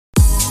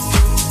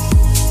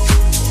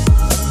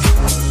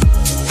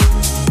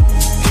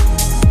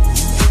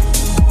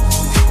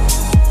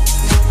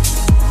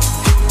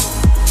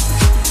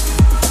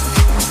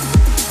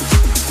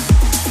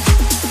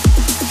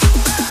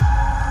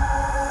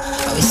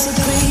still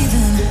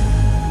breathing?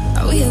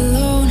 Are we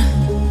alone?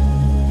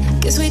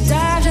 Guess we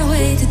dived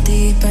away too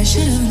deep, I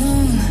should have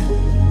known.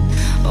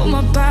 Oh,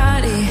 my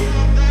body,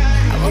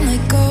 I won't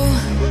let go.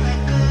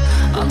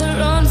 On the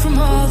run from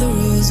all the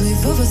rules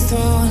we've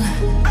overthrown.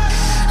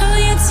 Oh,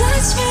 you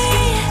touch me,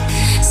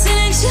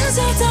 sending chills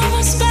out down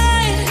my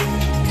spine.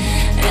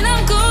 And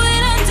I'm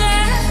going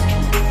under.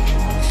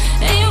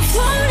 And you're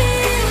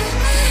floating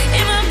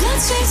in my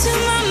bloodstream to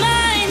my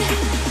mind.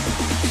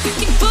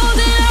 Keep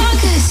holding on,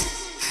 'cause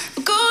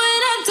I'm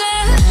going under.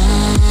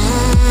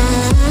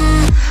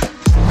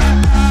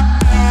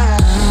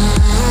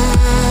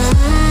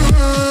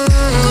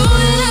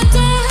 Going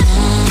under.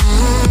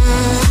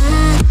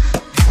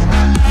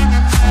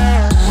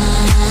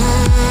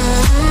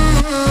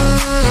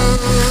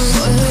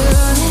 We're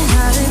running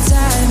out of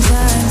time.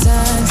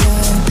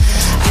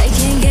 I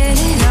can't get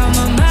it out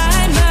my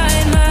mind.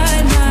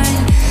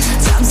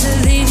 Time to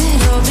leave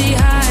it all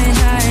behind.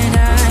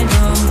 I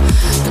know.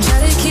 I'm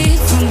trying to keep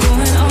from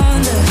going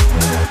under.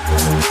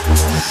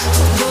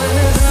 Boy,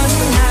 we're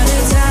running out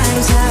of time.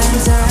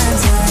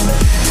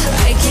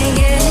 I can't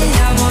get it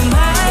out my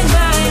mind.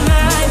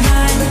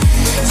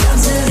 Time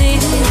to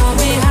leave it all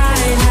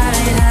behind.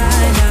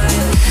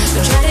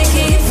 I'm trying to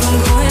keep from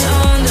going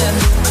under.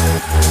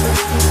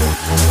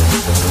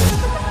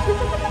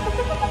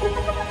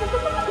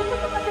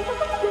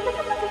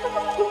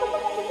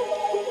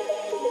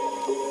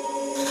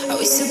 Are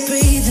we still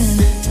breathing?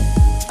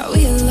 Are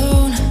we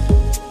alone?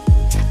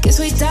 Guess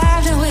we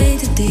dived away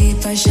too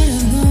deep, I should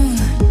have known.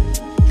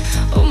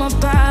 Oh, my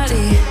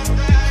body,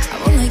 I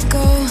won't let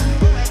go.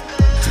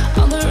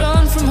 On the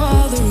run from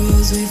all the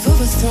rules we've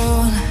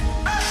overthrown.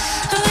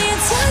 Oh, you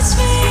touch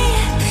me,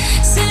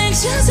 sending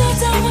chills out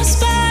down my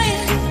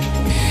spine.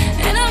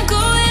 And I'm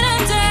going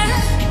under.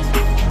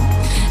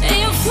 And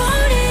you're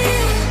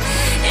floating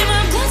in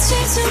my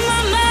bloodstream to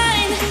my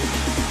mind.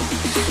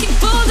 Keep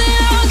holding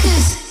on,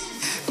 'cause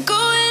I'm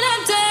going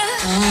under.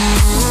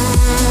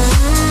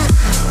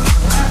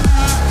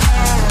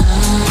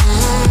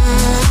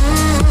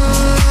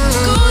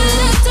 Going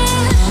under.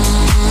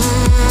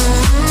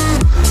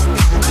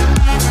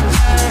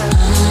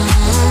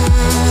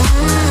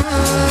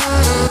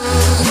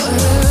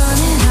 We're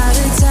running out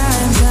of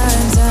time.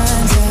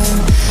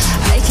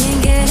 I can't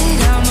get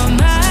it out my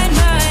mind.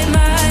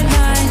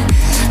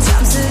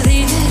 Time to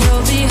leave it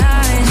all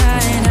behind.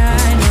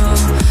 I know.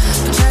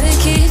 I'm trying to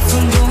keep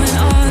from going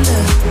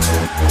under.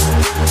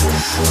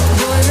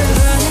 Boy, we're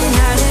running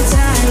out of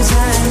time.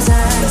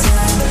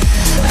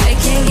 I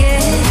can't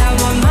get it out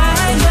my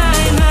mind.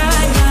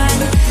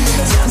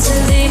 Time to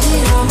leave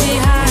it all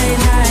behind.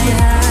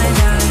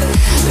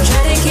 I'm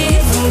trying to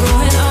keep from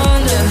going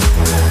under.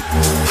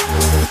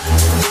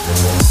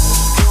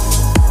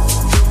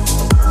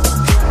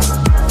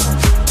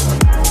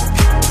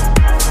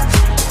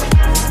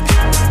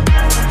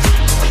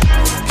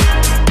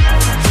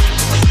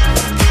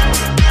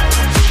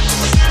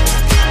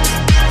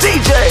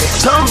 DJ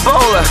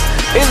Tombola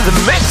in the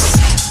mix.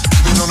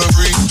 Been on a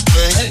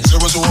replay,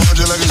 0 to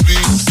 100 like it's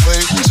speedway.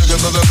 Take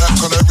another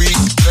lap on a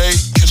replay.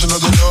 Catch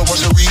another dog,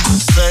 watch a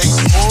replay.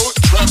 Oh,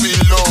 drop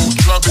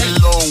it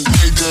low,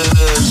 make that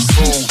ass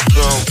go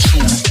down to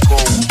the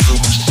floor. Let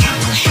me see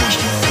you shake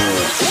some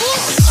more.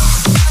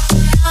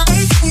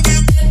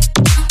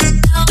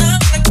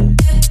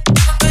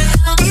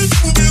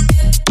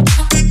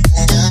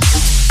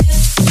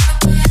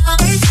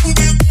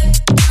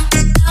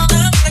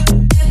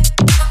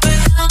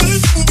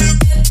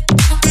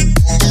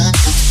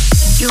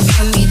 You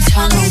give me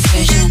tunnel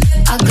vision.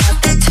 I got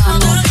that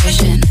tunnel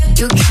vision.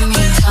 You give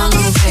me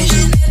tunnel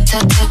vision.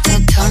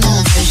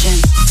 Tunnel vision.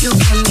 You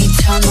give me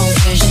tunnel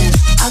vision.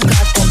 I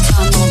got that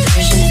tunnel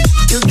vision.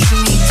 You give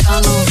me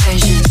tunnel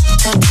vision.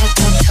 Tunnel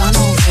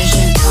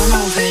vision.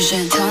 Tunnel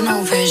vision.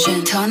 Tunnel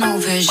vision. Tunnel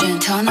vision.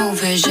 Tunnel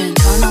vision.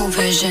 Tunnel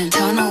vision.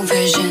 Tunnel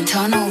vision.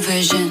 Tunnel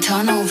vision.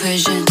 Tunnel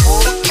vision.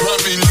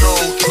 Drop it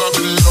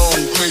low,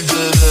 make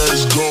that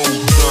ass go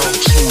down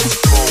to the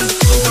floor.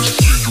 Let me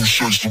see you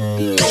shake some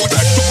more.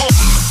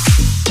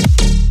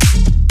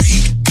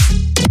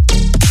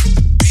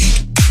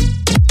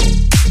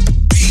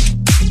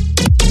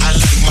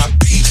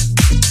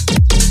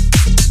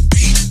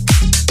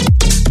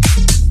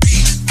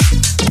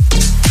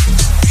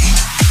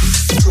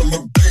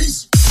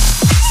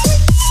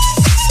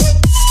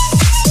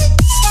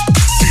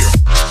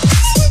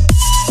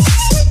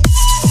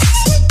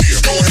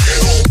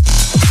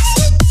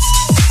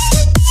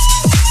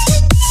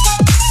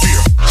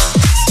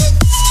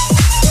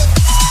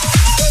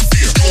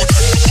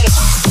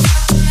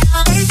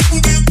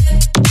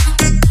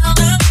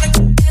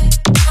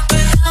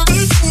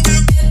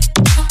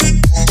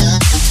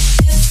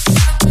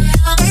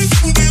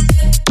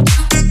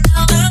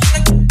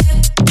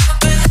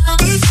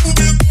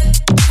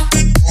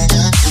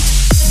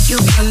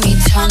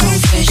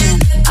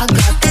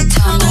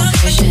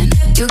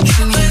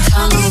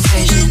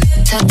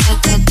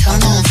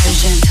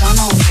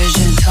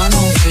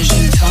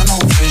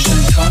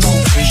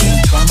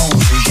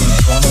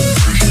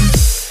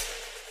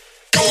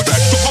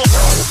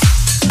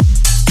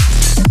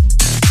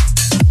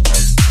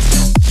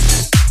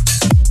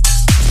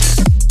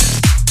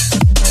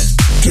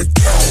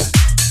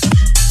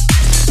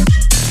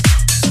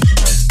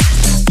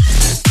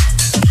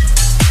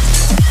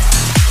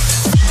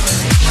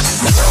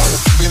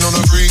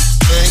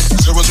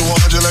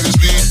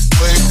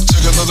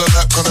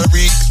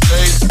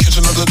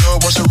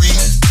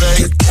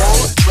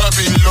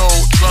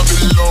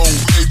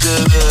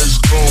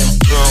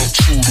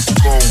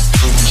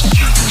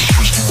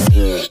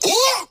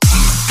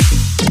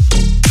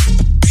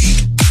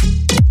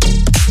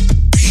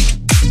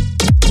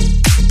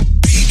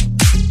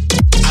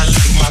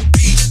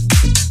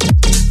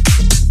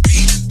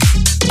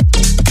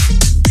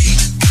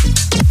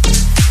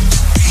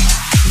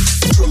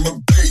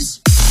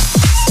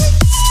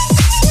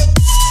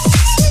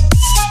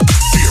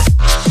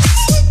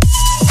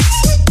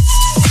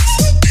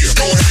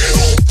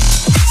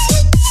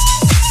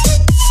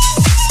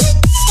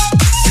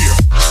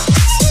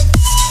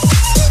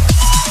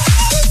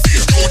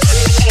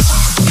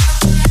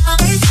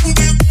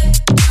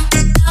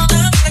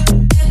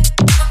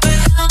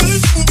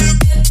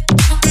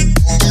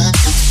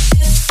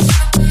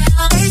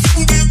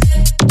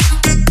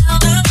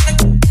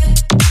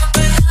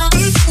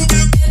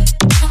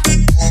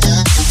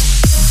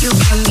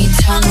 me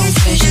tunnel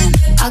vision.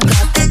 I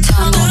got the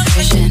tunnel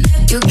vision.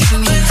 You give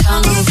me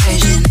tunnel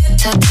vision.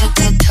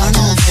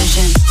 Tunnel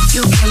vision.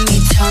 You give me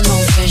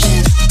tunnel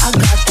vision. I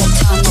got the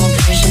tunnel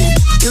vision.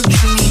 You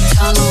give me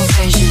tunnel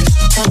vision.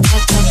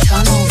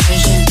 Tunnel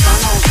vision.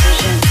 Tunnel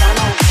vision.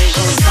 Tunnel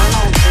vision.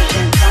 Tunnel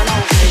vision. Tunnel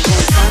vision. Tunnel vision. Tunnel vision.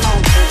 Tunnel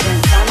vision.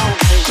 Tunnel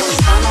vision.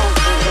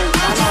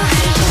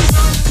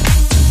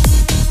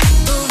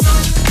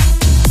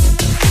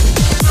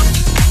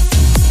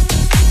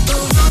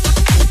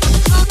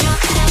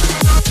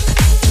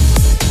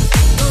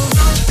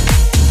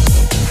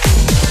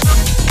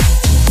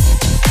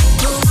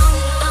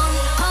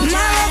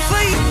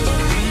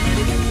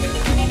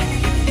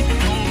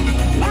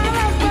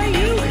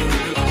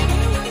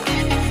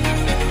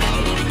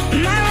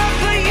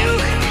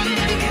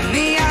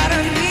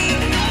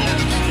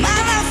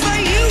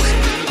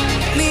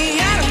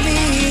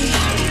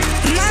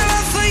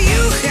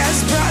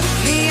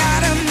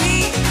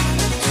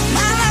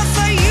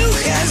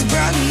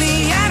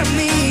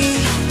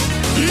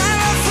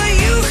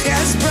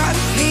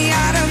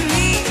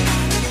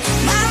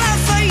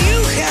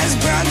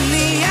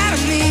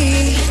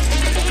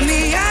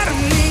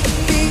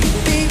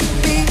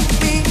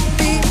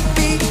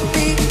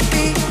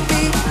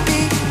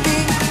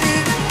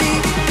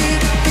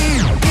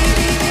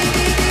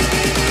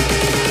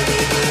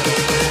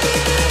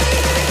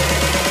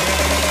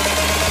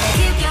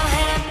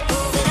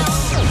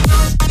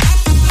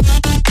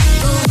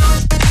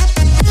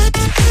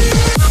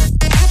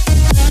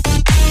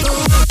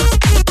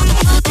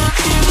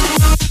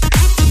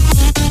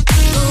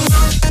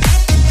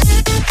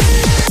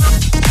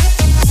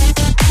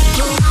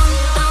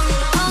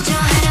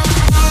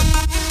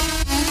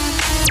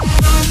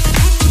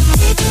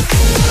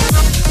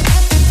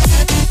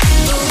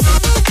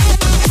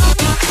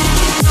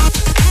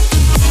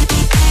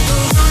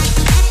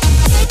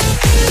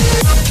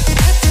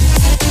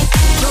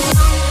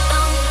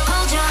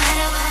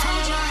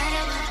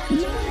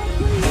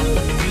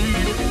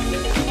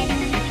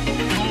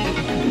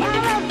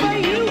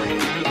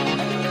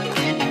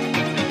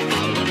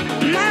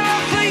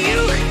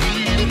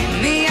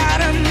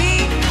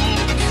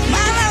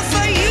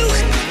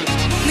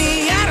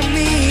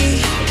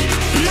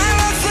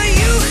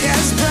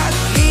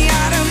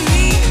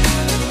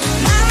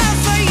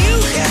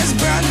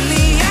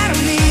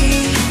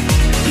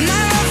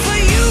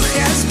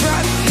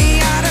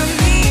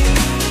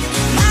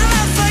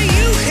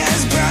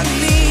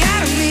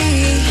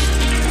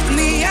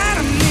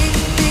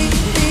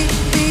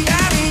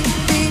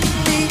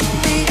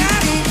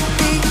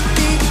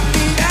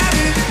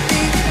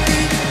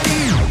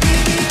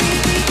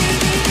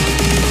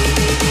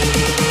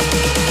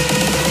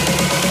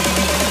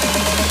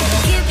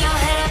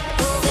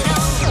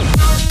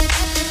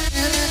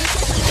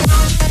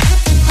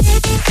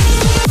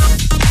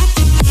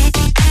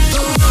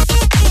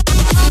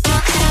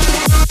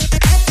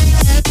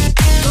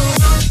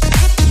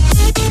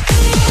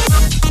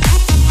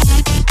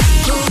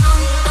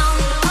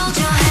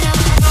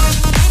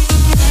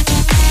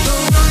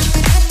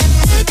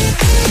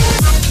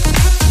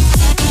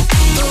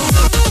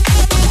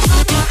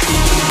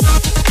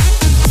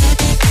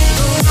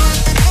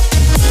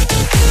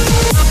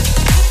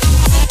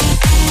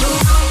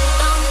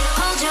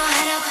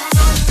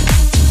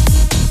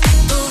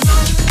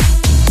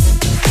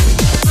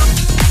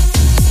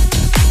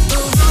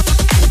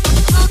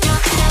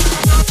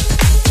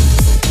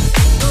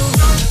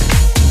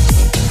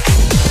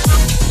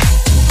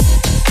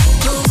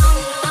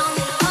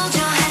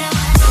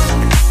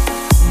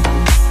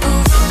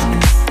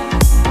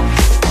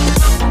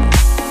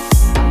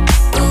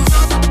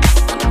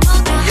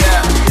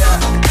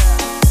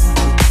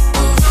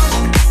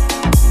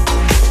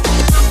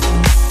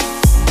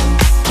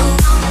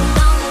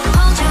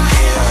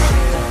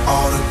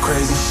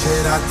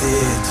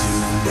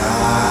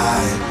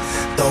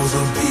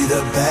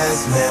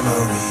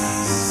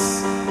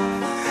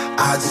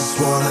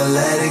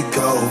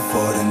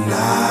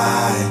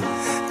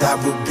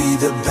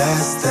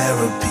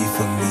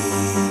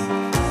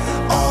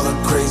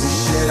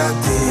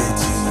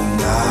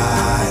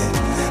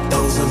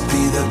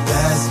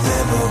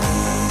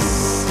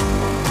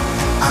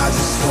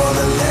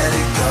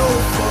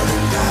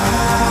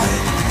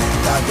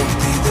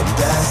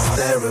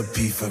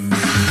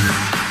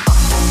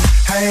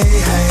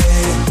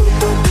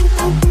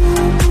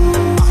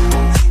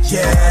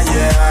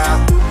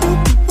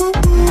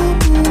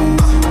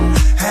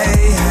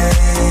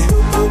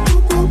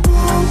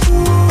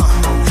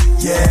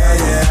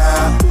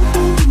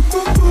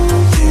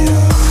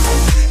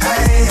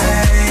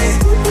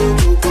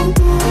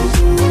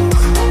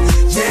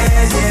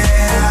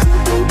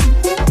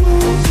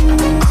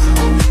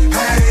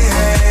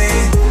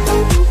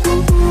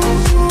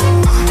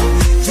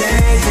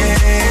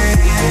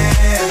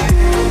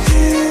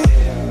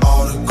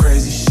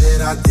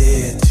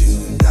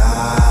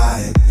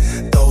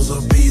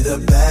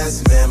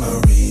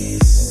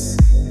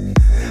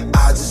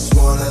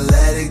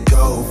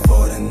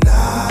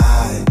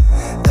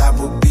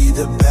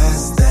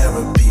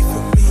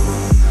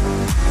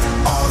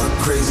 All the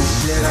crazy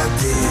shit I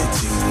did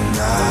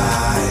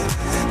tonight,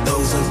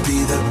 those would be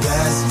the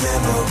best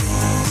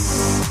memories.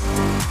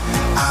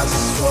 I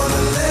just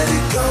wanna let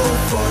it go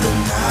for the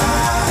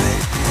night.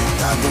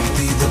 That would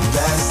be the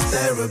best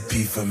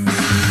therapy for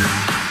me.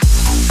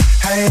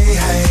 Hey,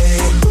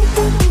 hey,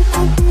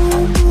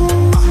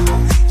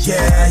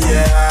 yeah,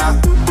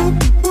 yeah.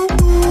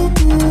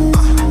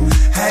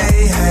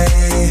 Hey,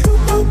 hey,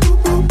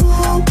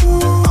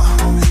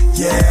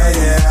 yeah,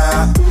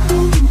 yeah.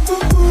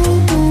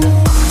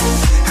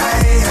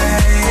 Hey,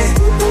 hey,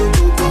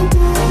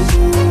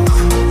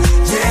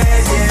 yeah,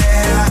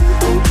 yeah.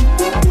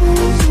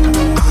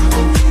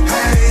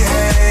 Hey,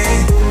 hey,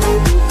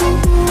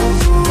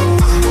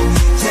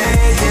 yeah,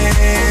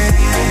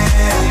 yeah.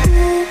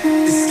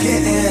 It's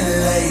getting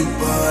late,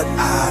 but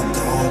I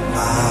don't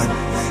mind.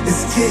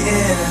 It's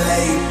getting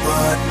late,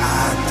 but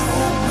I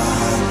don't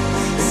mind.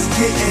 It's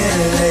getting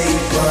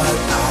late, but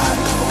I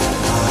don't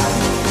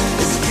mind.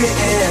 It's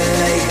getting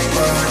late,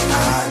 but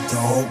I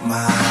don't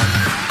mind.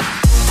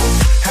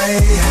 Hey,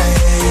 hey,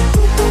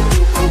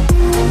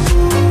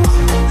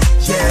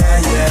 yeah,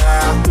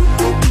 yeah.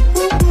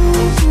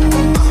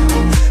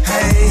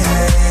 Hey,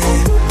 hey,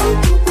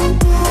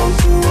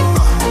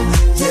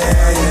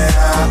 yeah,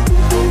 yeah.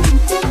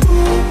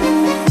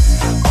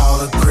 All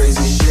the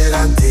crazy shit I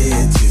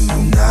did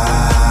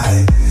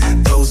tonight,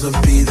 those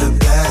would be the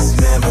best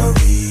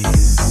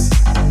memories.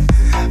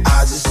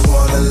 I just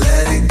wanna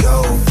let it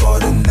go for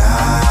the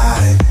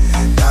night.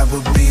 That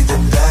would be the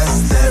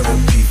best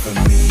therapy for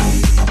me.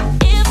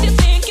 If you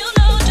think you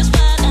know just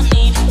what I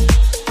need,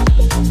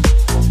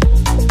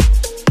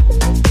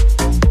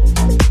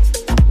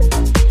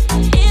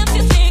 if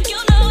you think you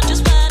know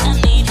just what I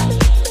need,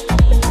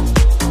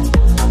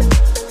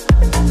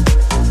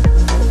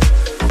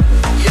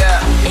 Yeah.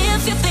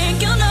 if you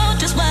think you know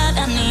just what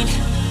I need,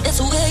 it's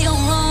where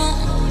you're wrong.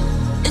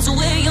 It's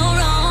where you're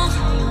wrong.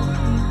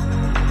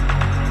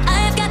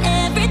 I've got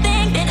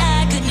everything that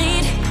I could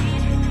need.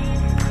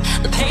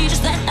 The pages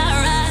that I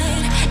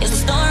write is the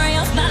story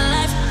of my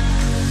life.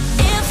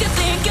 If you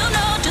think you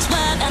know just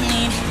what I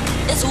need,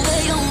 it's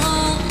where you're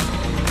wrong.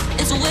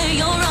 It's where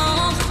you're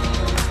wrong.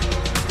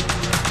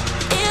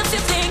 If you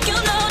think you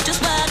know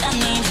just what I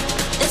need,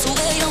 it's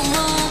where you're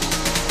wrong.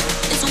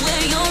 It's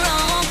where you're wrong.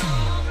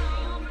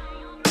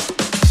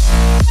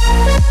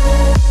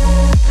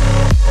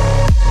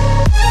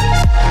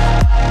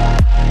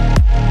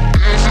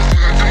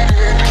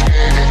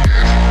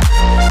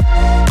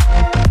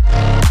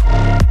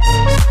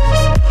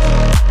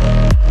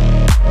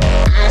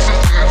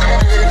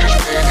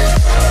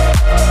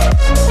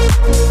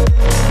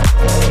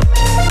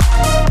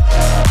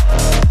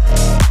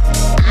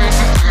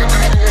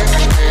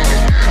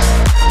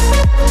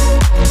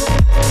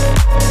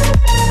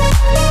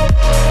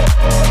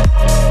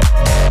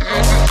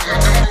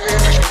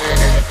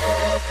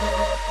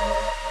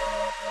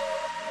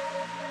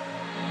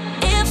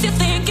 If you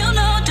think you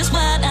know just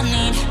what I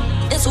need,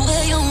 it's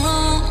where you're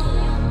wrong.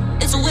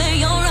 It's where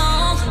you're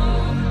wrong.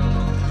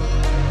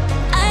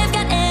 I've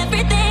got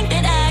everything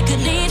that I could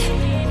need.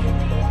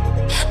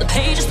 The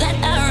pages that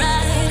I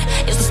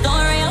write is the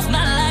story of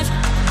my life.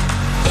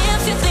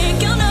 If you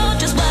think you know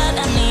just what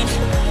I need,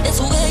 it's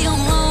where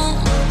you're wrong.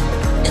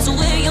 It's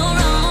where you're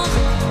wrong.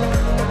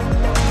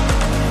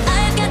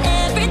 I've got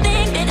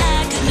everything that I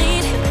could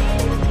need.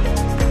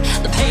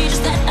 The pages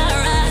that I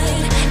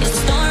write is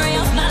the story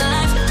of my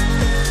life.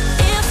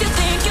 If you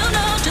think you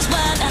know just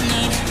what I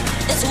need,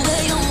 it's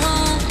where you're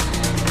wrong.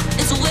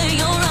 It's where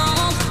you're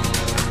wrong.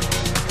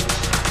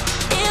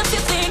 If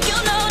you think you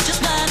know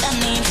just what I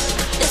need,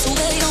 it's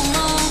where you're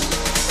wrong.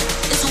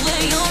 It's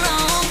where you're wrong.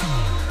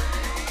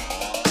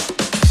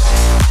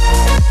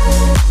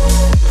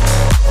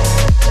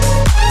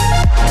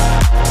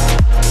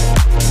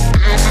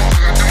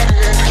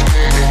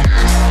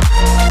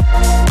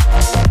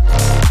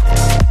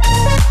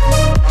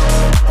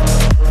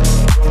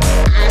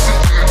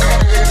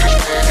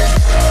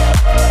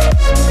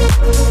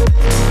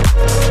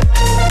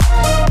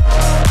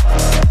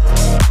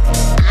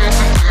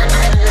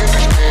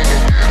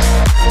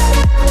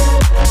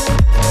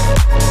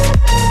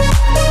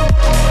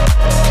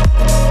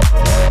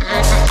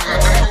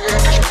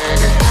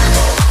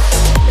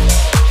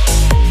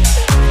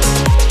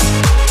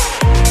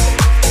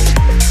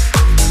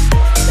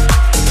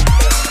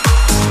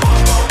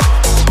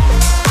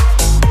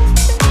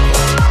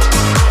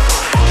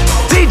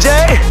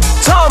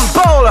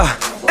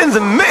 In the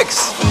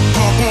mix.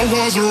 Papa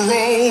was a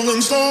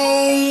rolling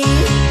stone.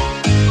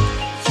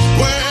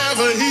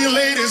 Wherever he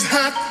laid his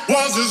hat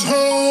was his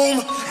home.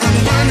 And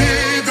when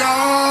he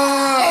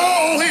died,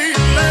 all he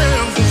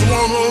left was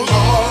one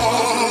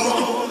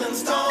alone.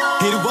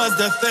 It was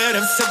the 3rd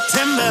of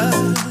September.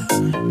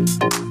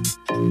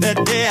 That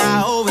day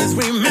I always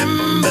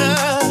remember.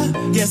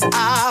 Yes,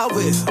 I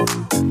will.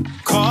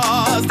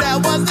 'Cause that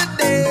was the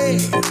day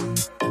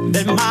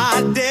that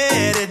my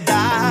daddy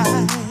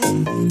died.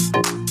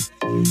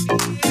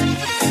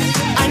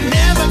 I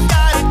never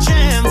got a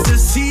chance to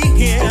see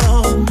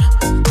him.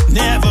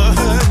 Never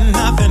heard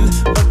nothing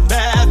but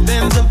bad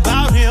things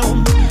about him.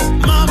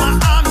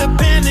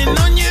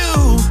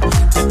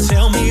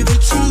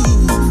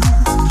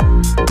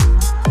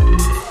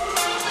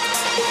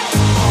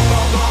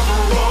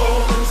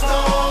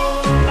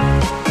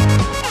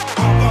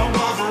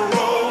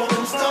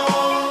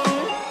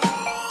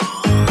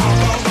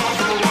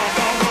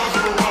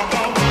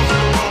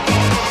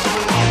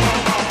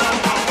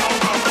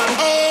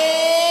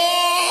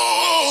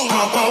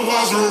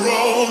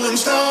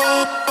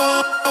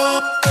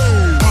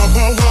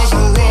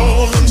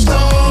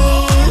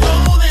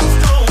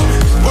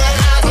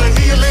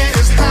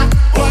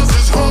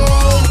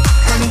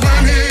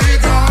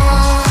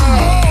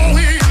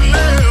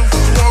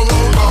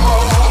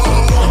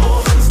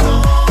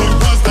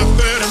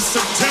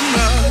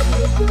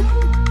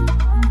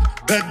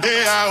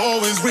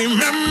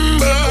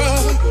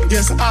 remember,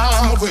 yes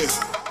I will.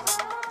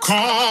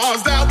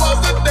 'Cause that was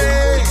the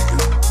day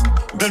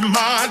that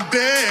my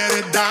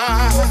daddy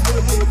died.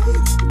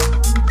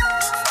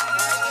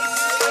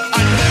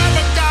 I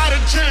never got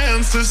a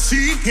chance to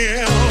see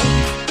him.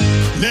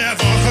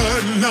 Never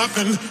heard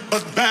nothing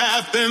but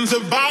bad things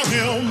about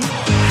him.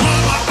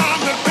 Mama,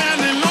 I'm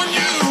depending on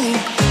you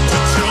to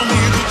tell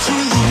me the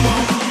truth.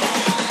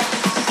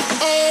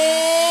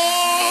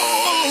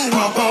 Oh,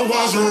 Papa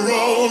was a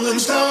rolling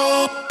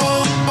stone.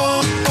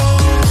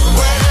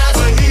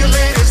 Wherever he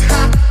laid his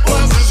hat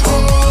was his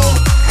home.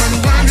 And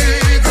when he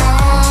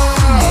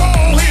gone,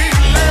 all he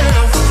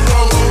left was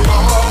rolling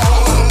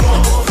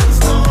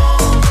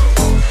stone.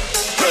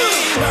 Hey,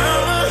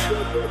 Mama,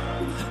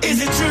 is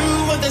it true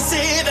what they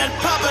say that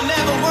Papa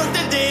never worked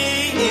a day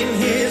in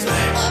his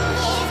life?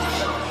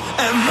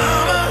 And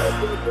Mama,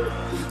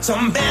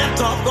 some bad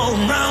talk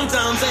going round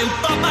town saying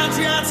Papa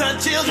treats our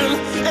children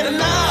and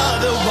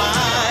another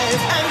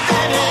wife. And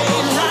that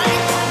ain't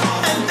right.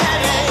 And that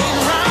ain't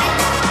right.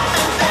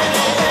 And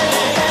that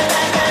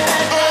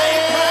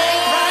ain't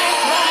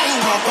right.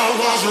 Papa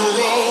was a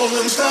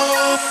rolling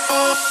stone.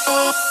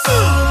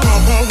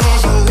 Papa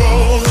was a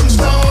rolling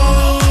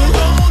stone.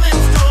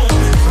 Rolling Stone.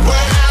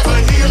 Wherever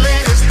he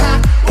laid his hat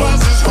was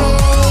his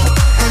home.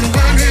 And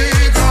when he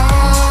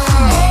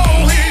gone,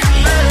 all he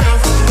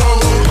left was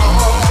rolling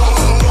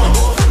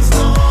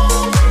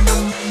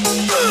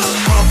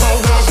Papa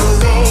was a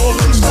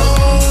rolling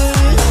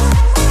stone.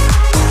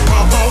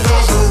 Papa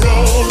was a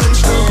rolling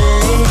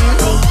stone.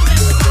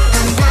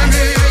 And when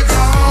he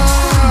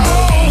gone,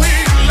 all he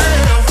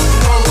left was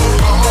rolling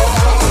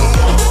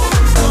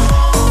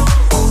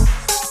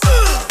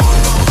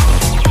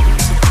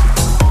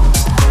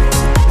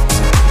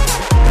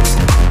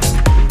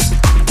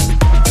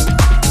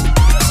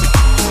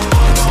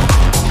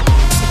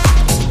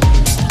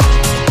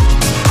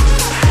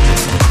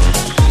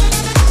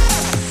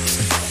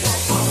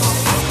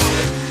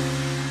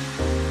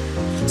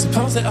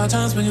Suppose there are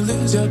times when you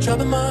lose your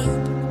troubled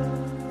mind.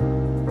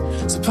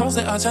 Suppose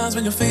there are times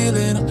when you're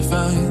feeling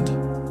undefined.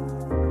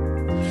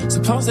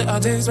 Suppose there are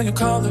days when you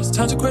call there's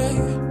time to gray.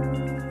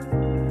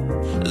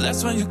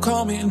 That's when you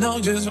call me and know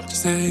just what to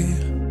say.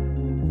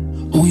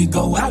 We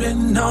go out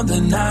and on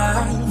the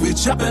night,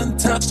 reach up and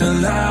touch the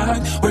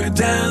light. We're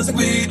dancing,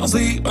 we don't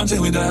sleep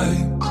until we die.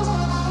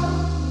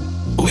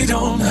 We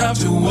don't have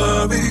to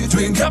worry,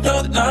 drink up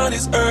now the night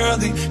is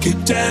early.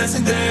 Keep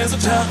dancing, there's no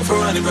time for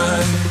running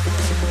right.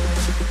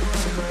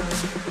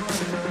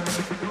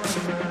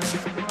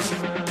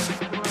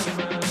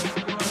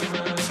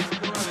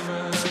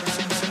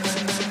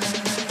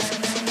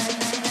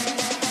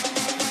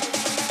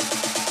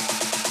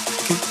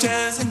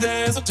 Dancing,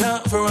 there's no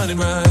time for running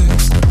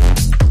right.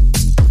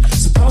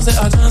 Suppose there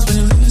are times when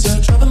you lose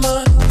your troubled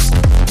mind.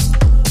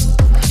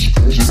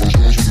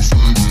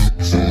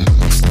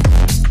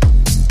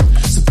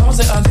 Suppose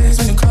there are days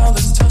when you call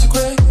it's time to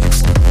quit.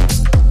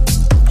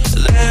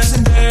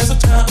 Dancing, there's no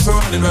time for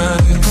running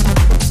right.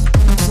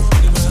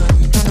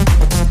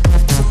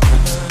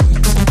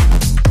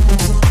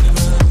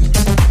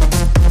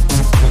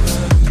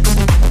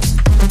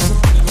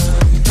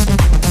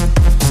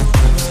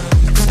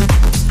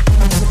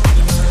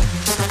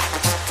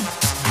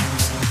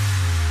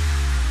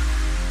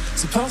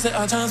 Suppose there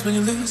are times when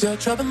you lose your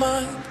troubled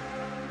mind.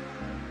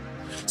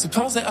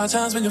 Suppose there are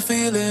times when you're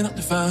feeling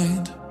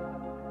undefined.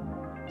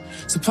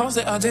 Suppose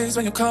there are days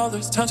when you call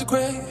there's time to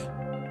gray.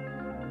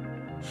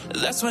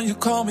 That's when you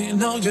call me and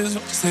know just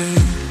what to say.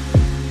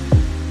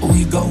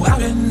 We go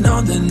out and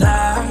on the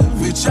night,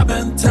 reach up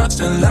and touch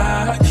the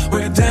light.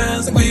 We're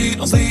dancing, we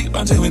don't sleep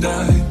until we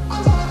die.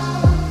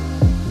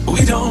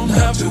 We don't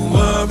have to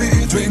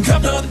worry, drink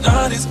up now the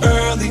night is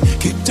early.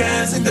 Keep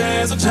dancing,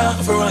 there's no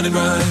time for running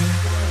right.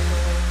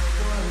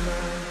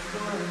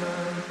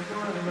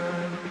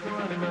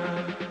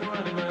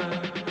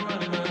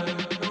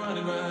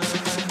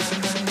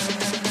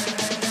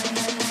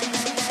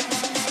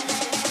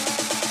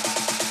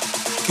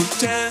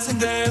 Dancing,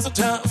 there's no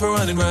time for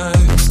running right.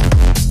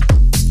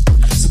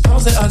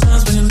 Suppose there are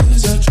times when you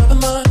lose your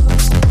troubled mind.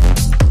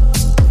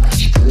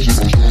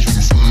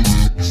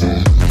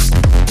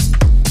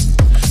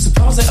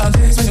 Suppose there are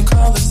days when you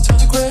call it's time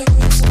to quit.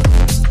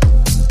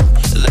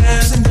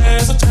 Dancing,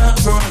 there's no time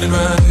for running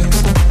right.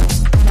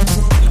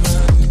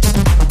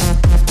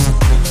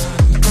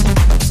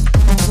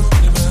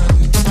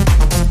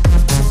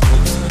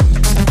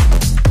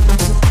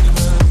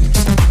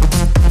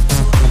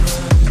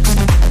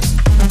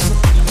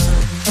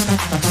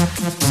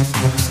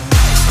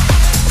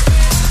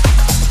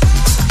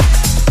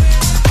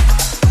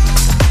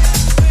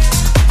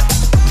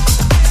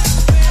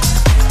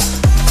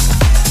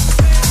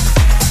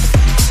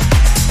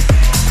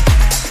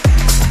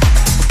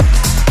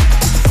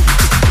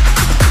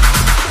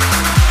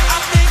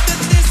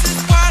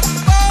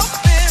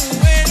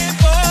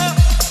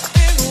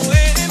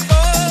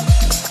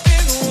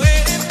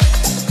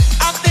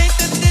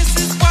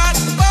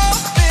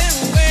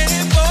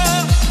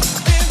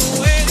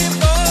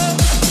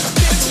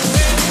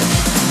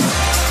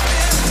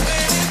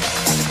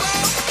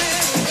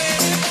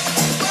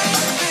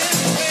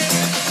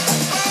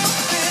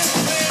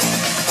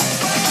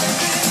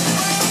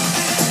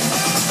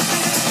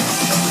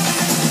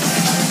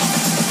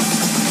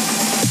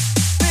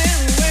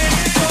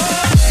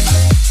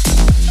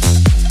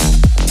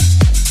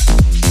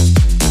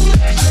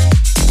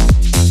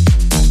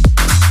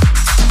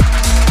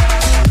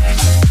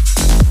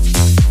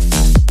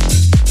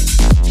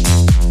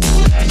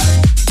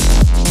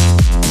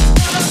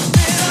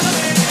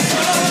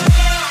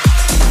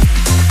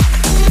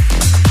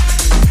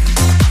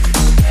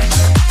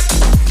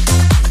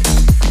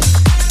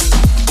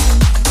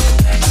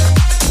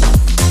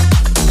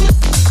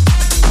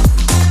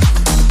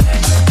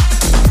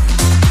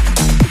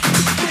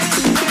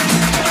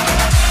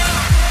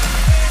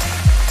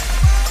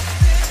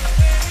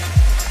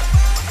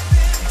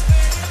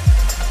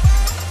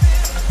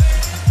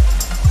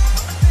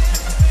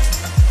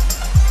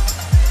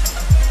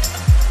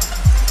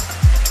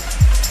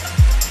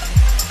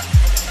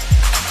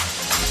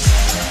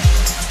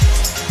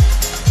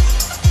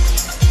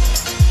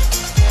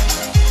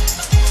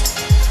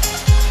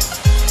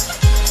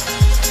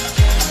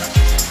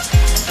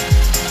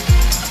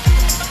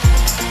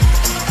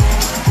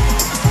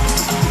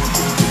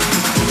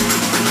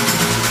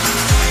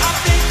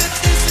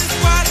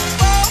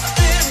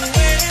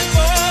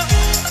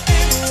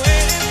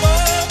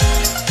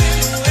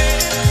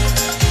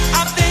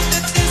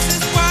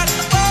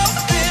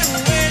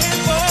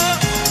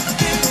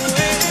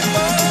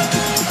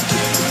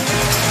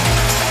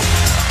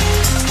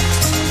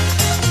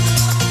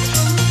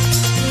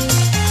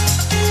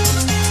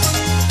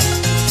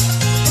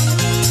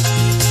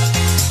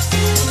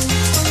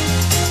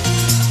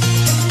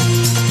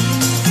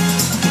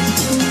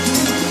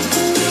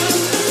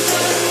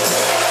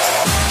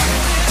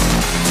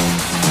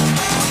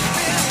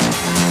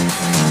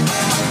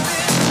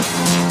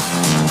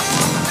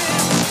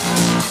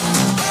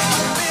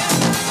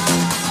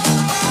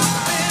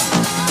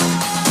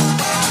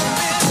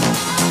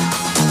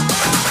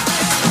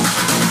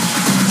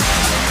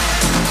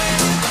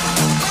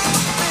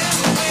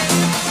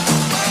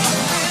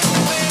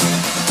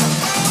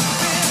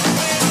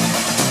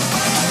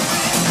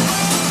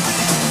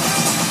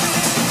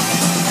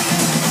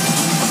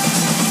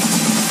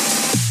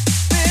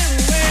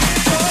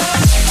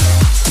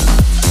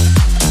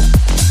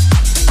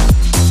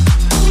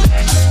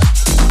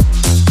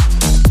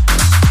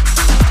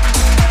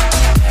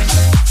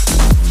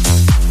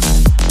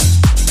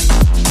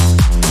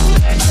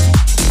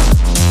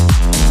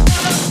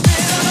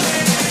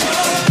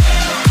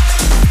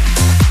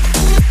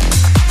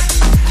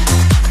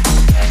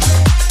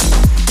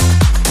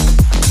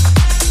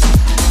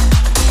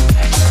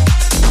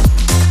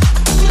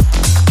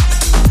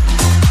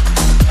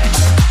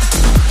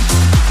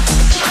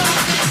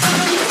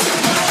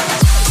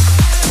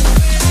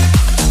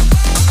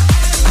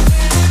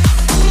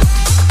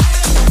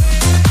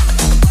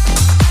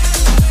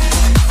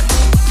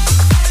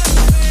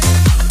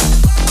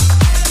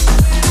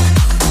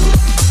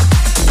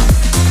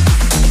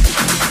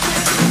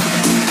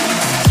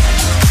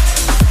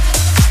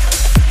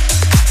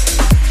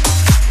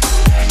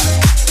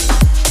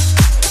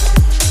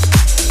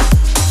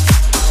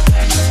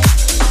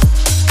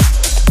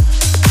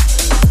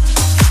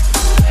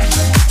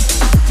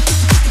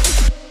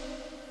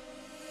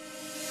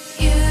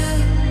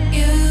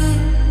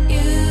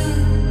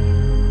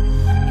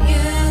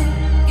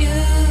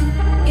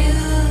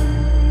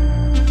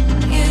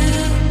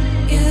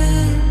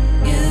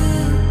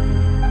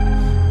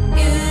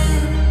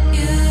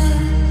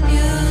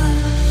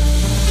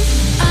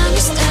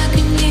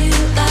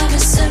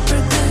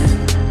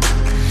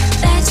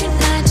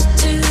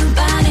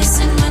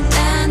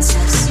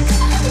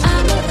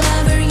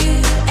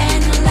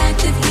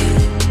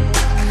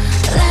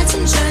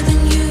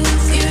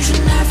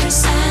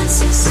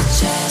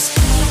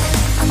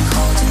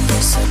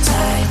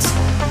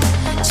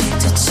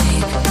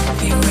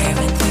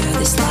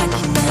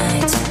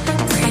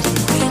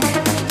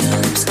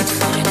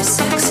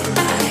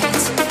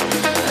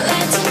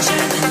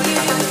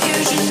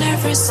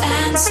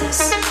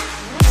 answers.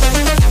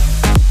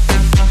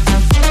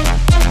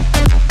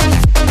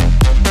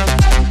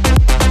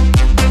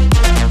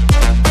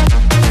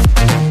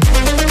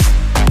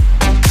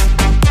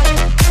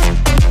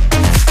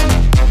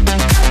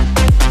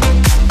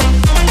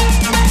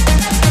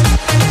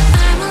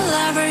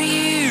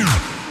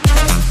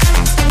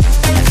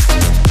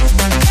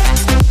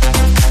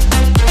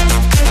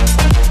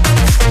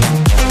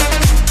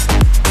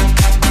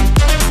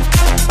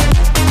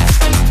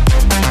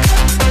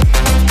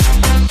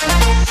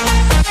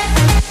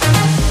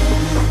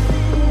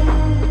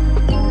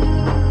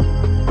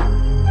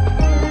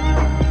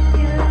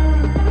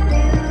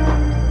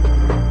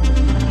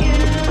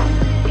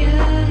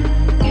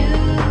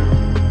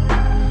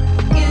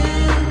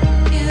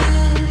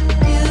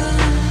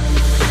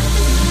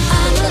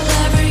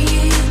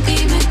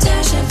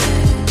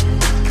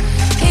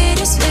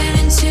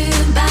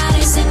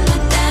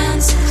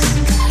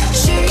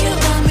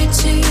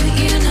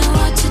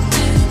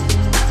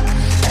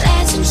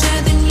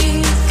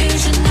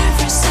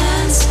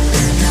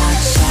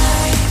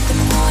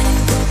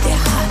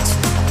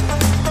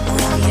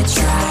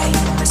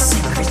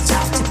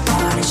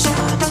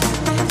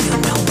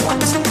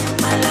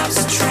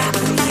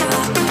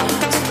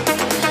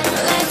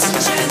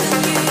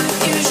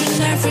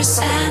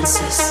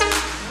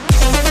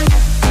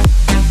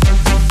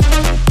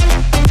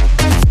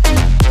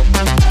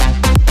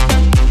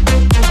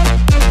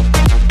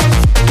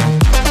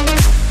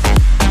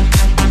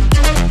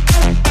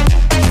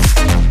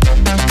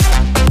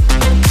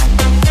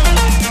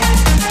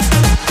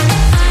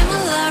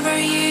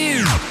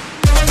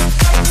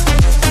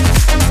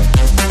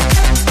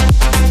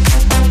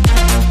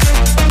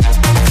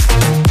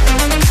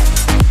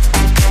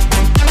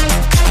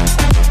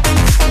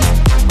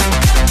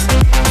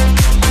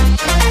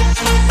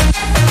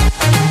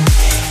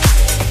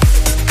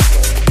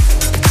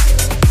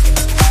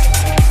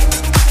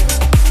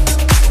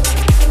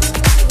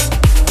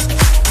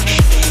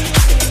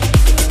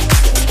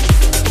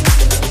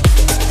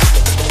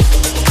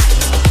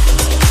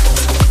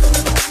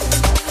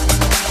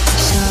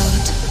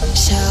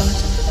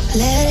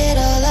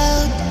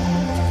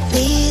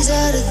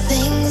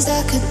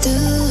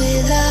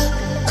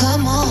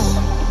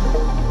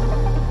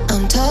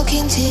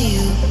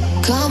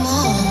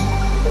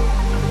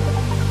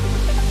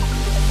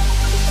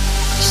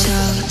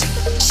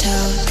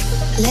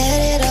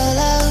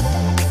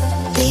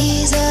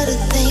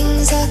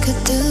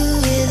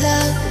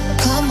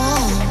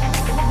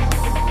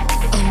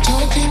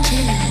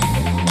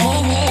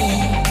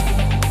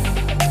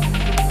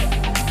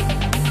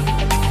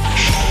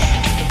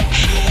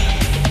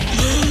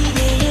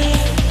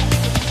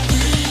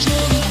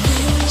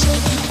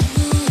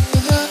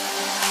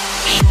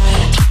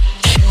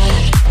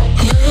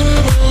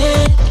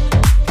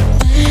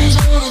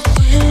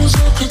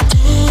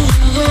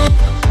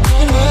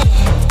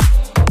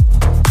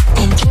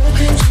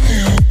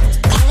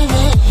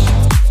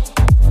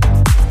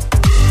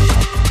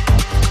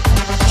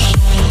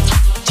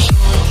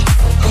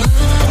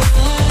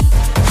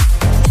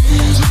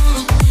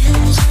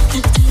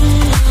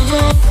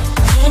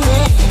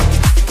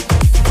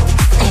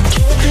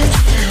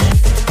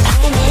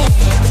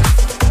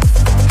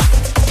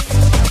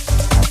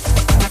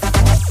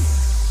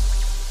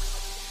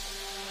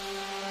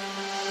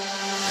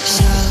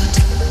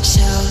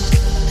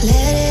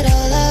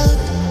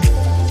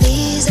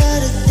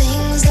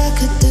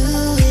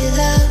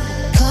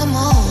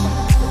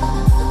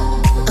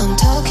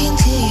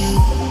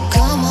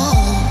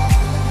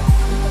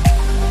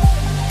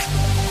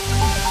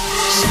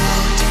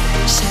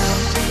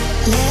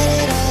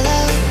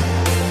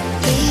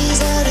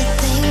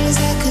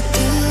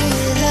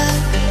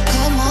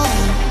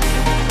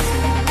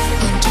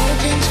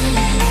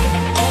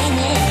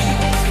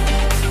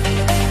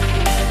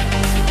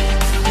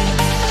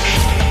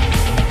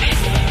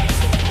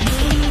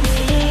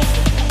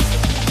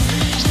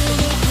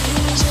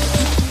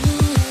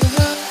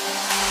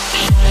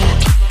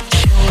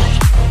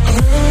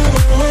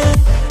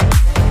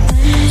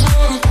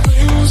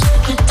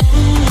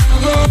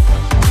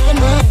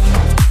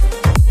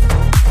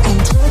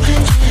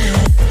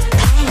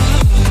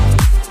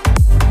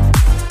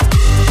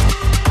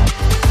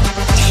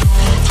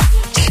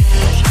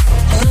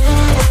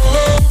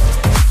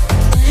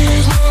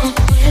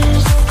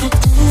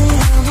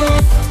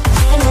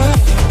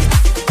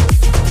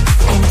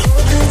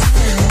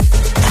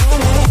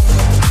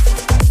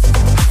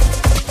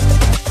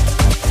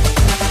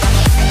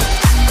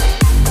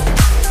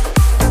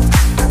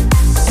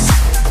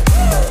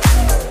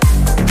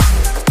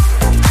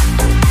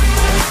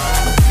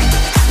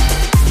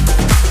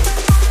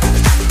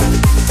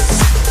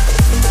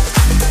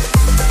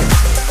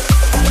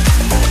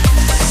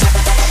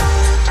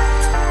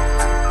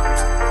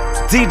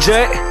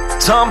 DJ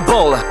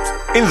Tombola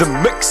in the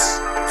mix.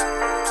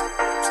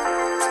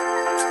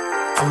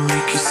 I'll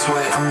make you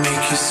sweat, I'll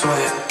make you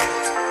sweat.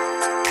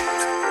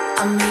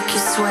 I'll make you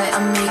sweat,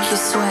 I'll make you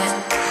sweat.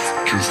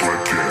 Just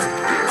like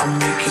that. I'll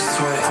make you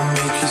sweat, I'll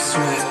make you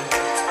sweat.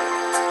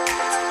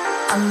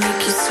 I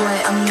make you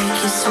sweat, I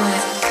make you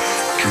sweat.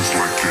 Just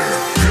like that.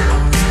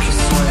 I make you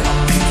sweat, I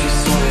make you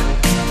sweat.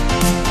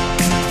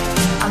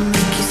 I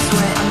make you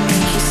sweat, I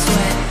make you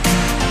sweat.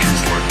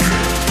 Just like that.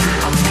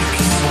 I make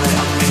you sweat,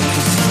 I make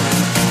you sweat.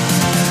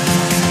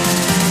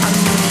 I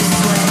make you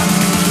sweat, I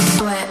make you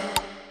sweat.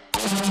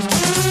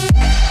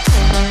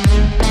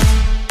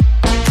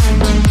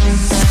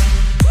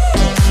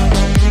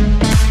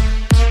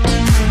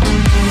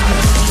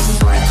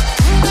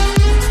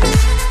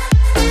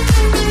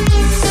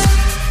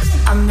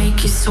 I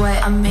make you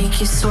sweat, I make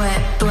you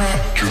sweat,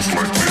 sweat. Just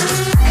like that.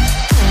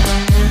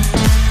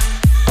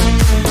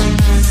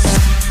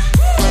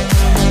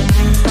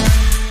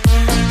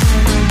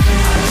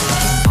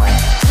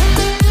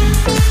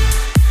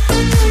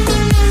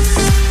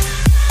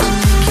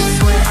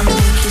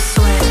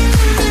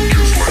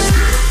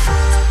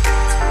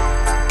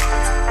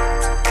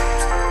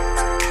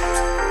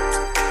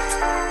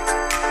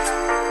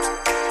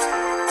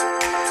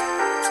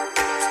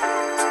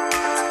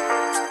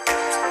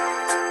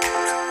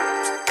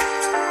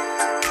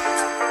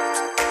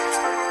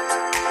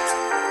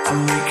 I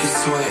make you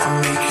sweat, I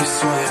make you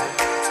sweat.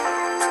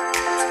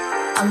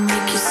 I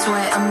make you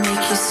sweat, I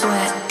make you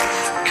sweat.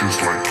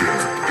 Just like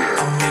that. I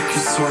make you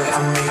sweat, I make you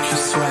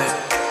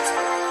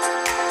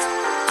sweat.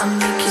 I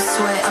make you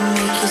sweat, I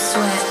make you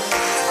sweat.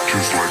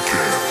 Just like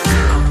that.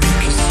 I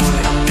make you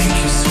sweat, I make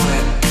you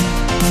sweat.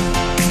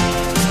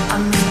 I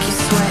make you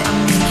sweat, I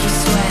make you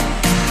sweat.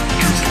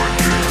 Just like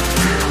that.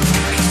 I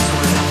make you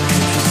sweat,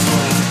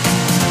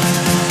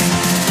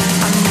 I make you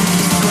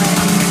sweat. I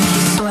make you sweat,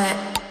 I make you sweat.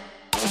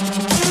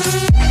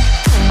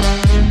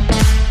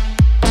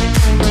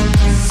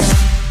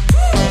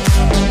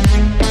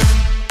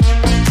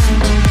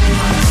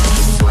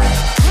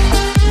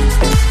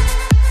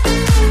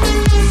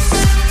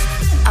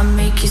 I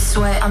make you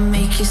sweat, I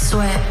make you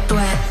sweat,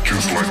 sweat.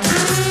 Just like that.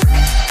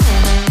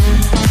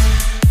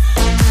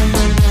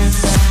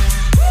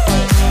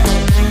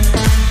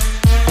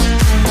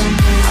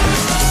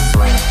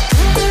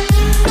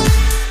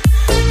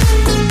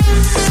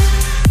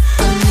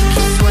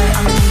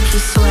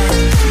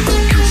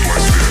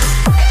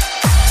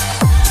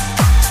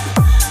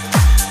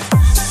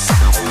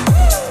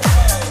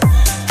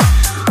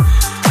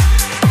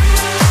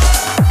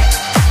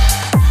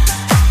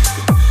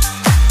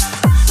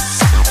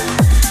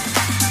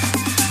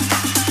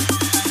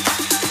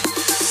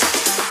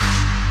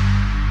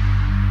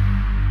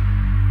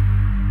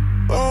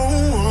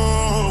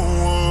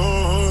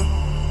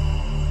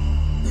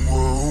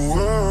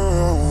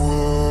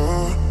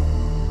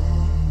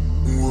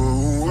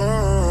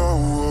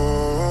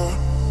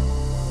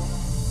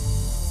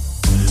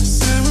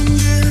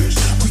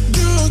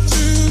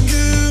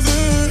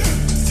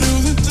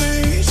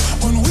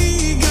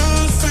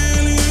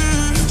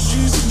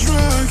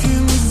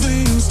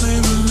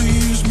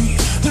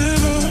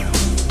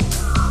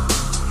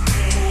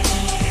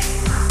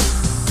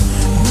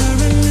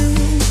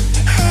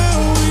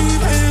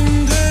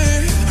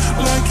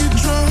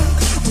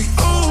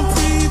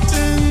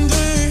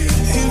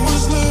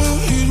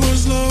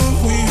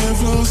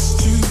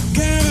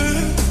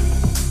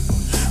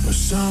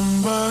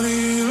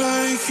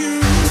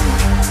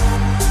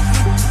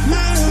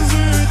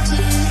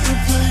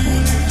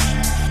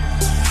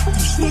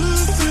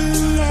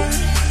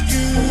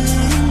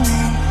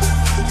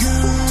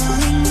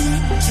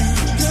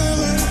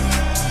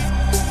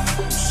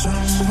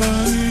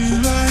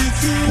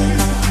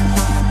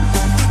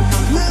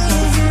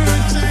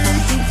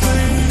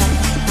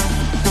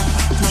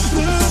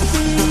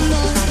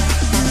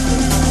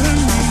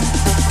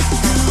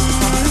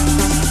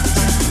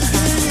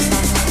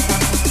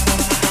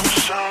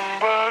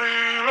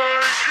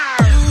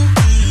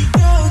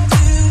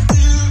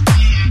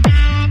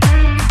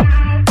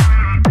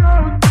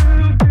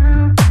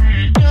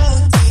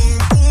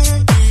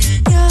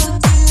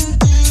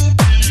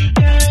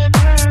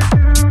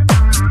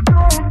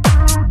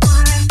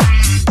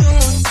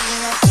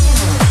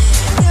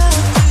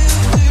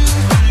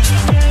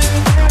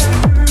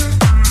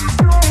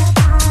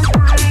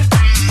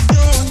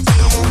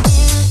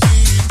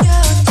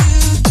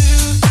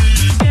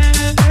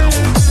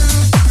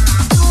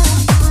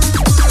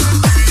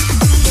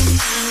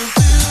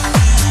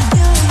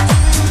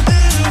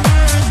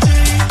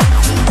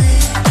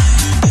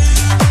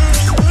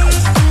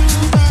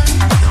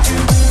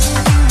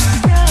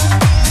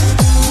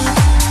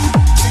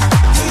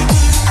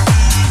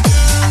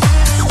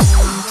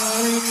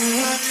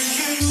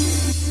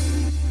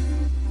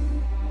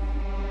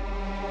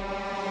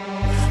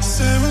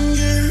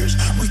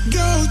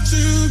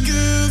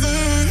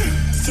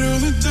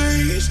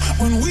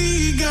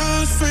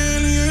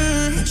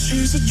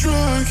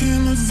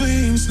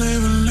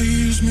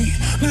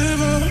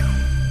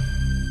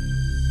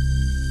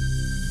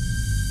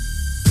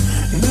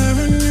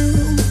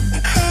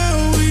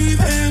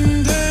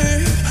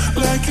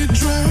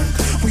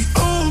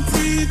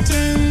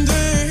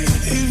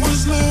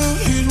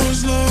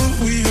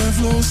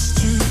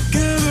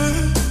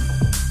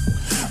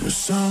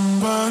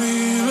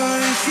 Somebody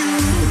like you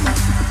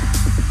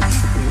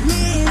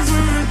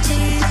never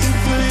did.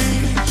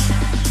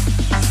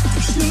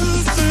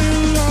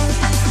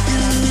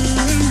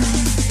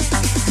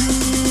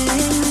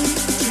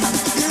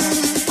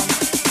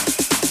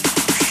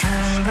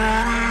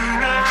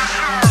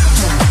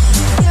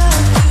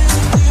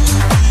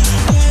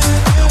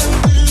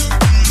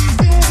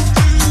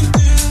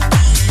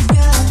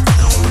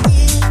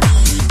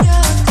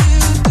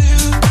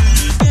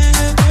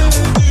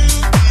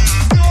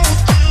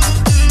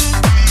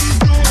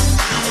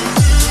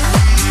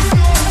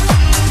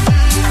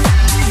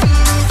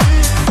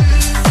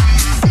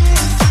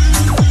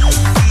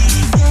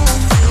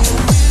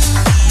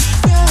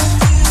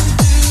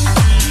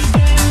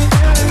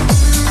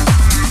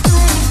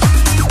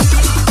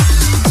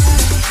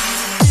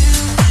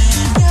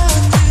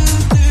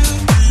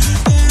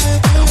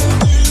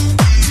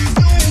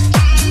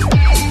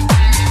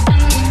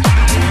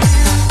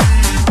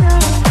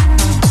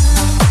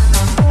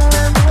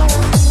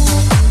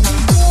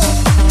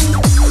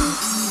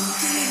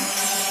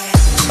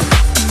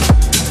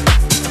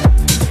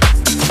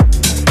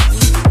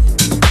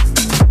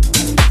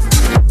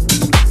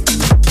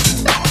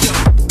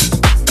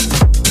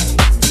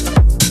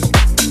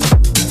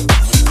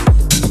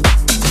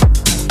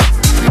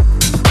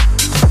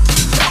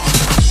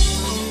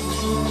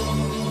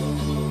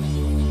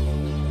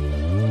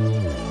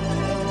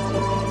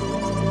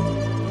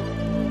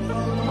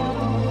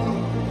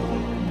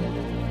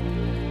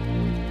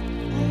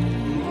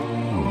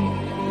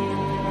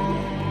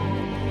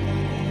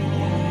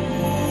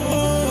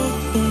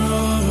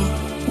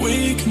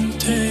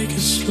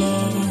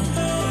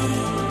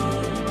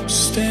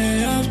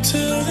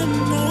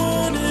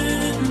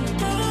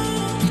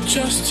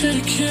 just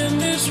take in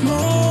this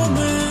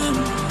moment.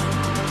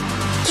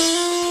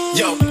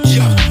 Yo,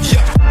 yo,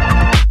 yo.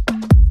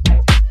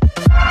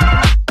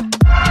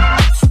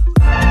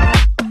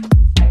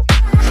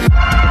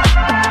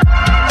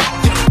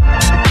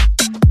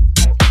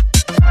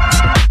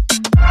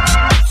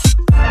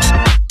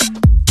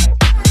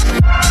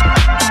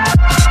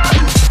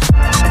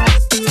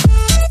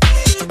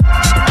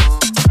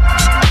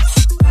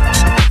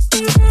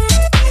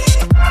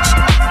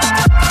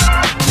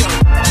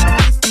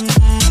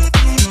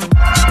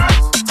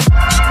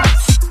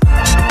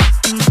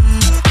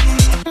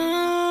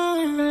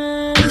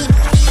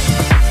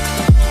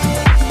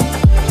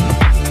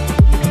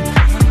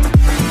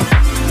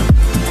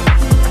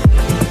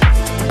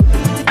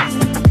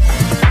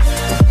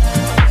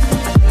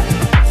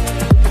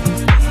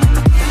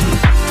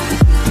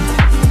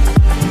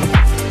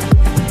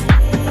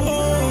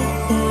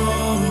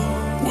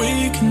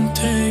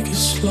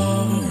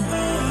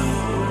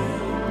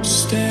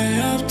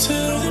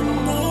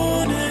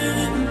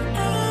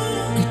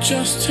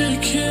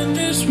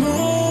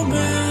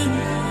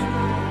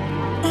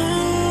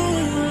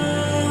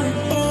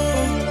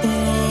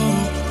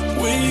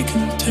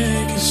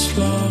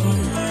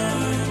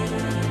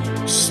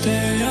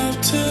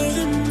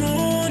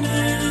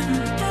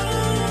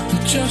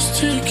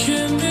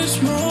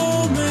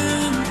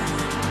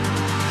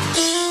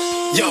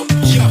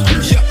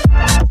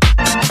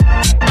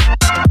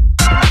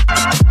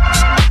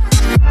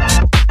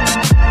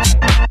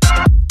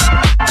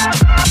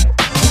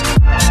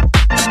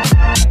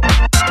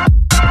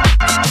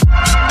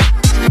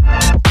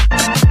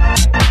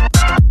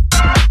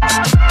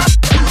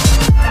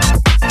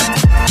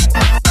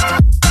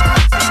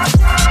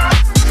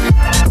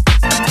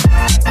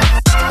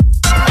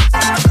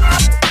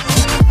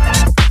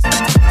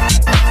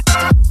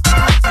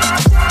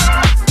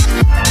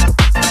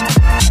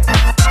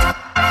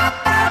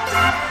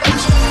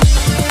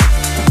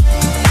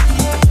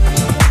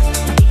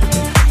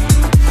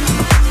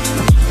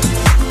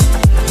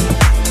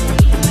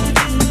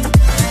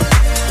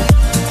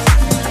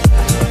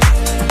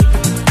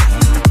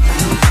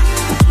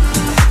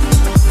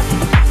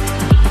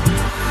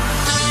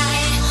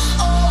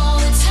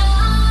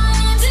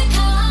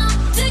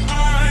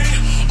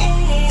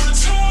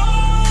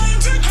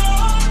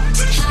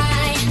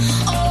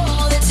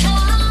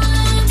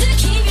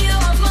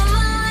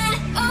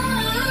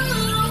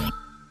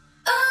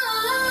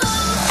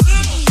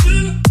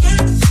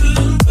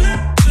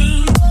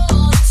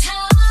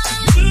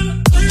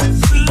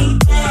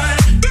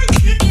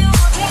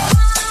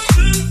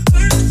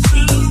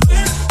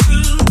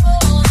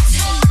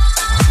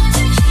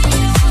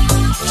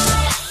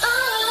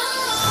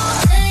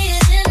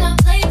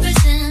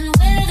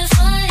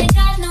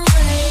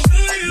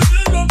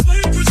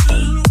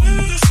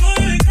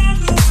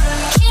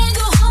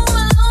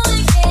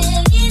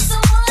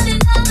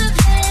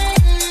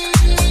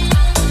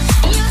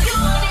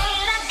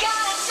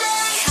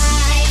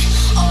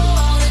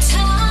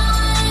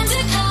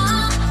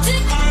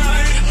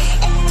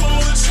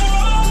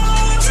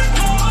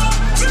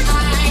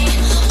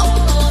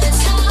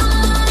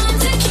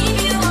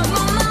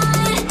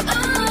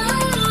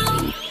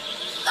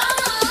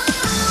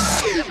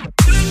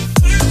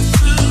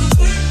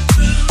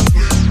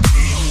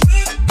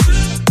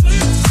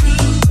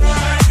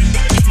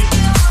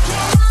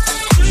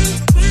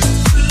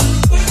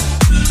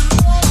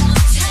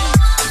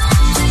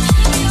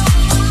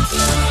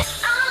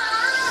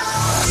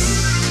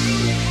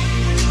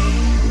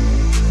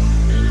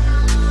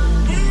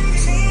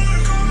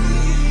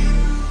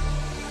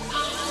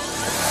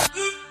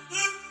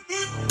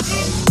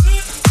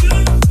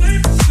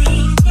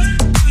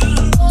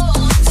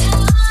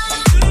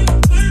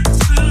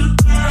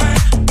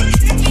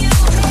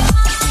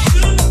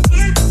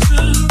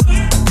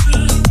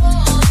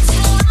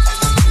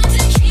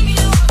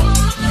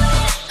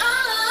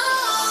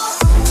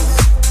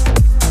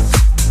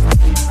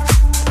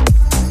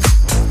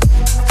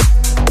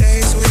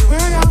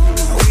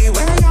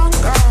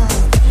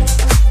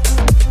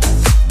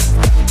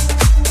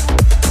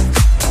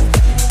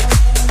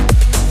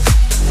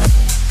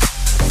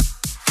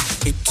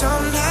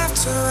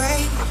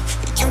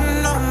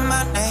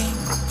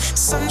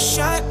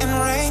 Sunshine and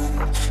rain,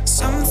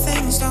 some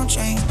things don't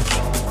change.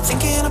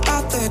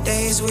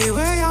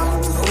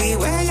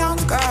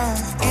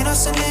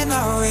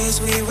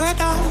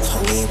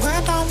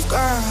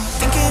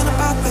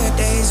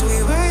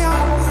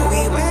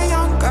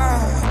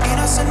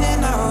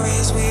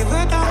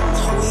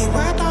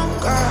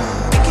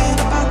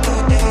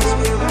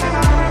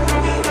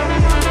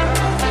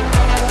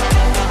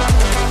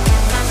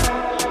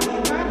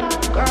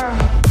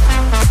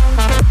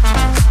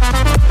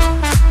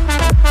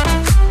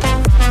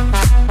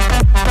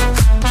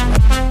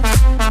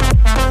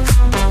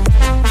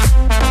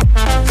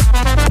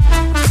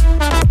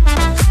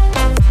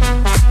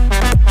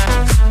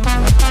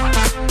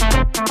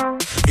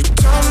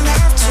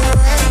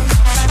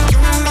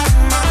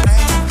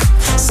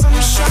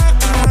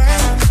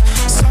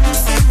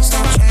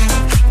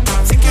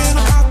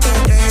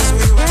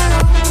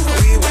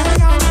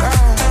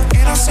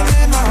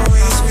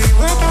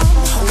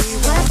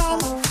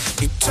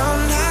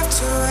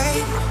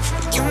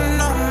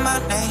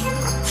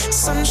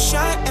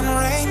 and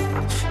rain,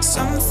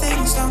 some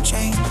things don't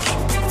change.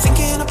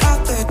 Thinking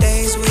about the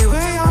days we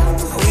were young,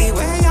 we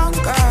were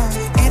younger.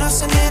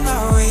 Innocent in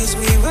our ways,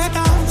 we were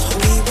dumb,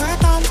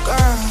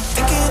 girl.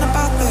 Thinking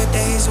about the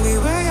days we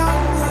were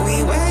young,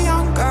 we were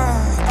younger.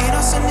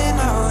 Innocent in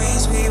our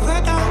ways, we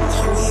were dumb,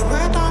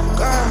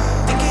 girl.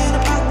 Thinking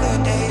about the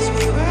days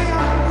we were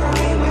young,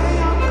 we were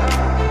younger.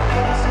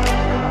 Innocent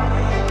in our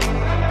ways,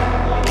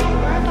 we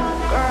were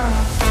dumb, girl.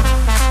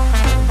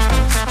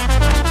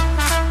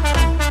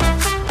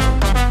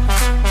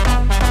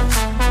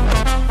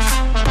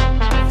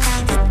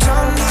 You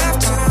don't have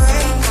to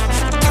wait,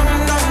 you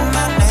know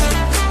my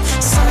name.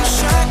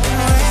 Sunshine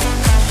and rain,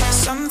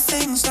 some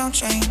things don't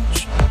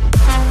change.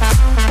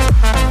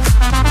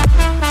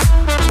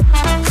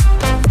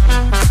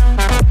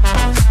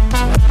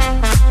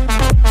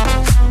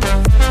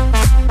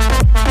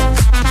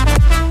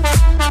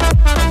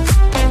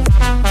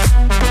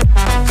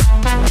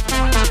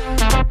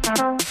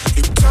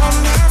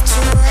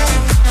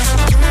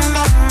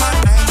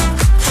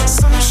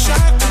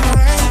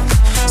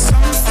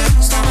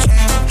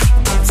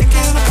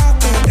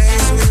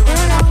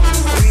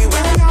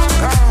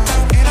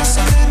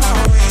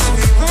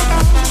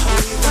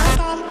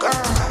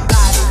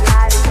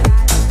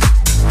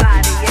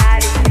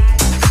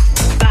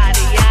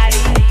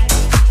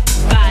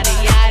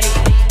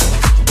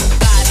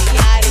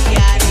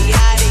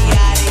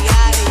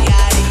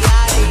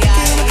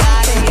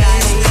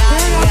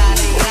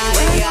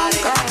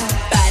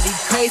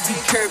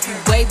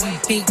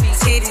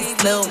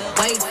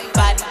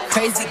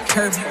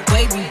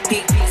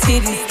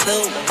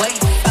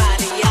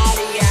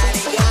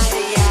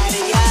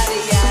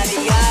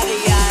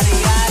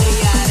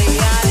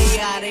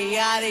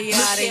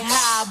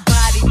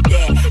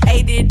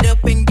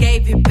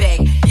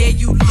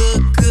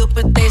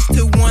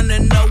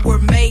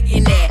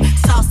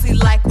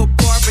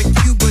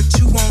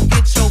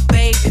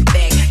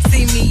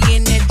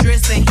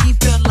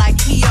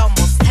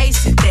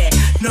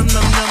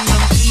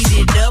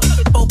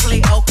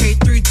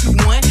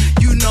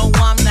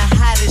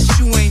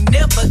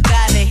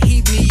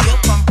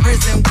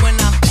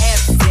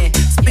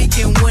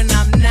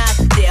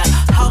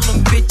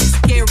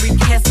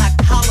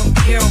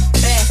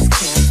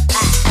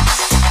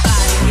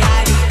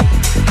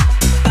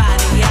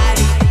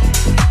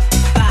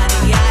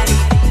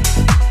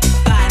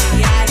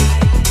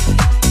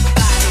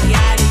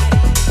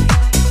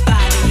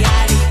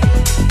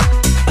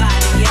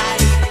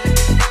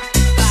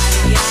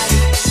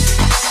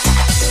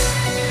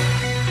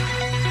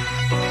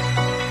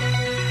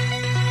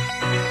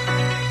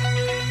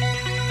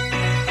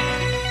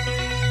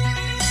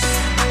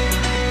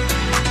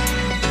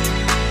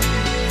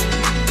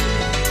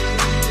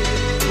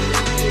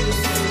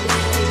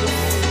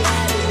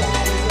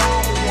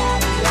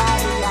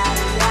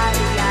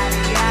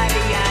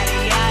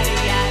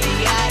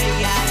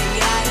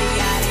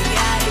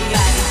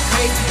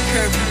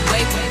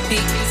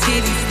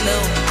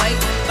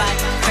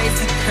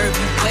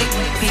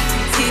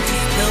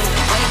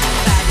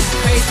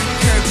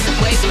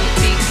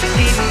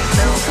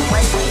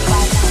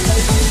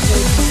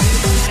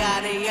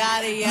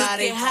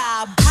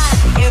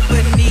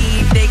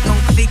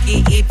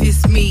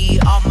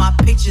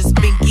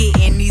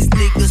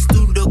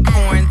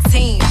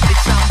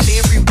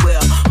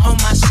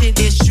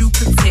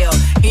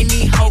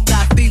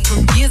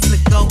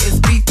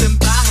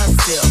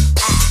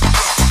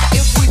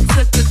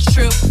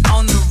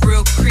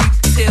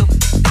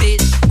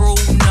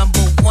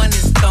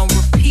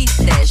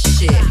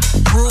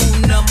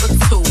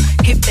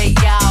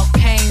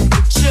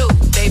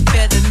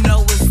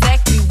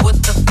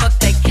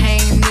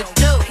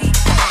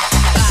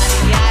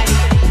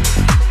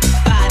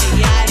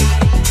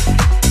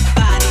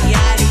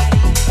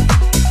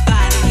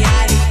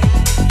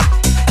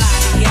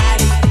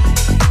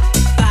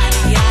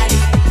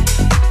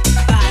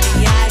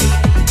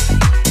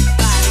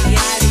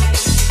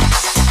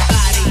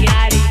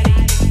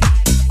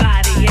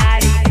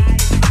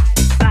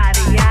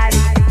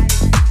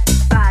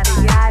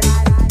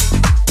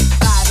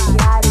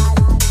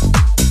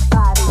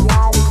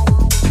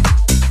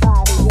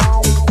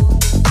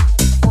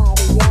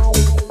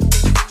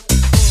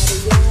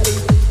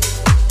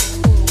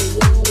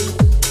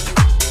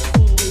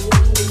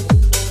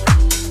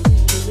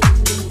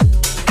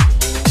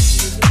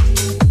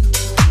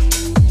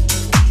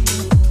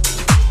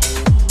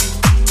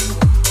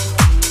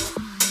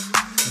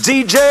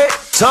 DJ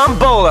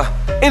Tombola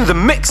in the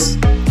mix.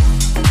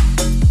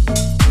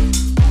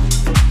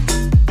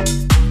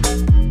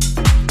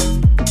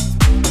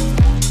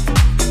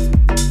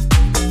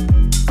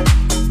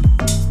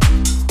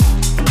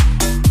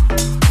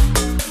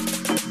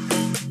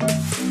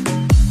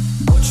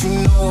 What you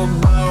know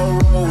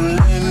about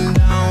rolling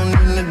down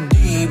in the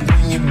deep?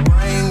 When your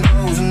brain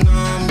goes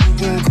numb, you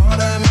can call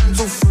that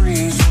mental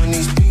freeze. When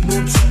these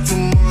people talk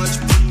too much,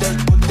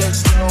 put that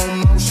slow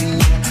motion,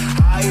 yeah.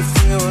 I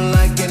feel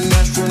like an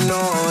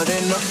astronaut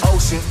in the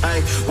ocean,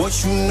 ayy. What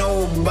you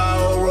know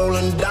about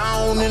rolling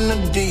down in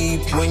the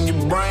deep? When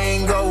your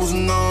brain goes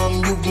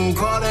numb, you can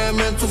call that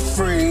mental mental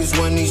freeze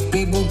when these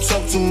people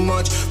talk too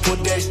much.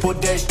 Put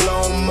that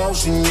slow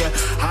motion, yeah.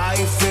 I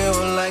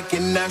feel like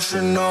an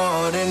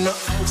astronaut in the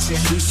ocean.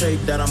 She say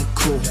that I'm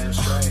cool.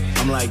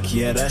 I'm like,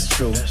 yeah, that's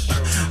true.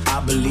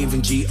 I believe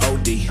in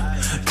G-O-D,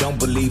 don't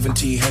believe in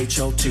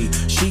T-H-O-T.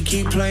 She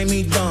keep playing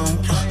me dumb.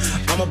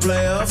 I'm a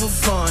player for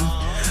fun.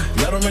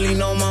 Y'all don't really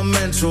know my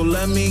mental.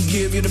 Let me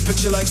give you the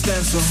picture like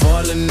stencil.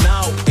 Falling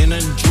out in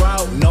a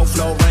drought. No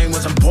flow rain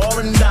was I'm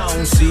pouring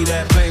down. See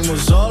that pain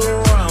was all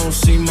around.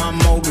 See my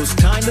mode was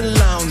kinda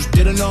lounge.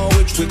 Didn't know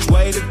which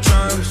way to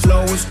turn.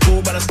 Flow was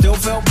cool but I still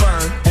felt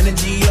burned.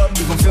 Energy up,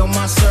 you can feel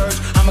my surge.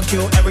 I'ma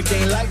kill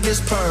everything like this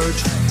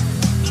purge.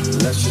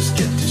 Let's just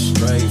get this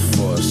straight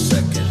for a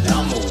second.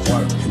 I'ma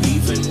work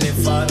even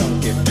if I don't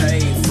get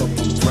paid for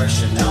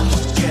progression. I'ma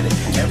get it.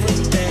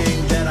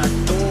 Everything that I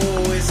do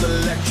is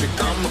electric.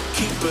 I'ma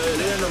keep it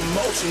in a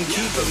motion,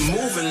 keep it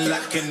moving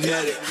like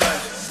kinetic.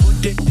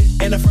 Put it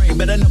in a frame,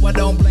 but I know I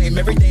don't blame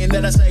everything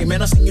that I say.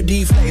 Man, I seen you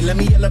deflate. Let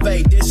me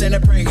elevate. This ain't a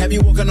prank. Have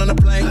you walking on a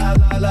plane? La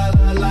la la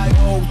la la.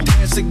 Oh,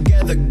 dance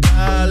together,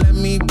 God. Let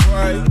me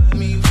pray.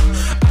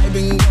 I've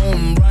been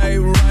going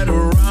right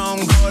around.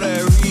 Go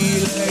that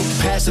relay.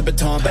 Pass the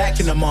baton, back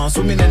in the mall.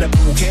 Swimming in the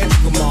pool, can't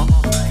drink them all.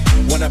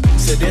 Want a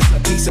piece of this, a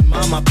piece of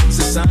mine, my piece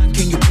of sign.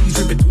 Can you please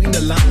read between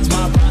the lines?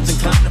 My rhymes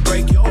inclined to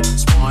break your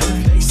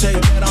spine. They say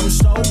that I'm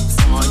so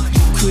fine.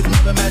 You could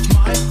never match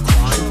my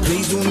crime.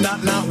 Please do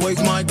not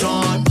waste my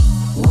time.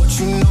 What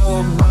you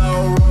know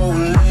about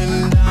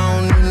rolling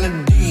down in the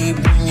deep?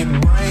 When your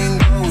brain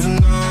goes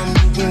numb,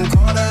 you can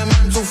call that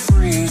mental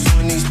freeze.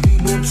 When these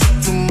people talk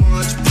too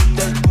much,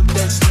 put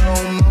that slow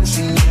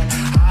motion, yeah.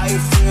 I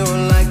feel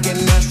like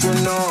an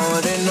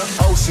astronaut in the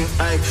ocean,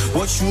 ay.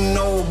 What you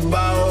know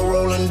about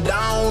rolling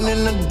down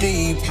in the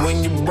deep?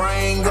 When your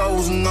brain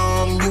goes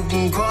numb, you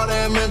can call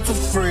that mental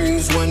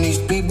freeze. When these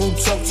people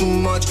talk too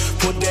much,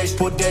 put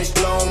that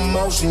slow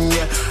motion,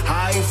 yeah.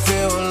 I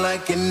feel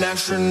like an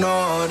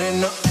astronaut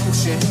in the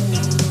ocean.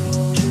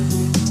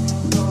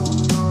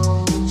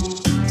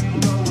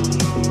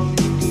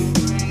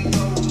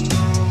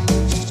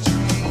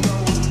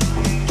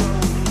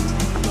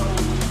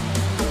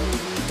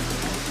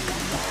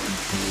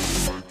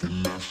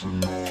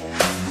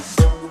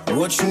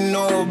 What you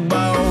know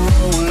about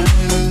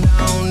rolling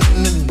down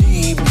in the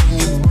deep? When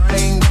your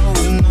brain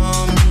goes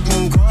numb, you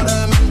can call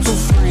that mental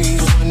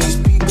freeze. When these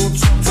people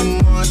talk too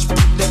much,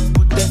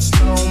 put that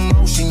slow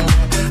motion,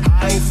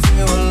 yeah. I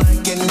feel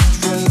like an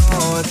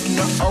astronaut in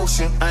the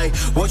ocean, ay.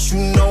 What you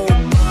know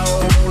about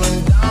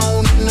rolling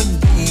down in the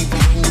deep?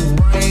 When your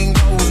brain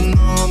goes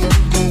numb, you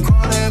can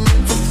call that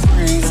mental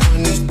freeze.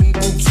 When these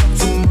people talk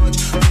too much,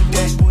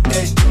 put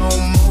that slow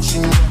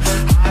motion, yeah.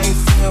 I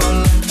feel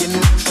like an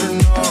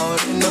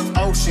astronaut in the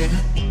ocean.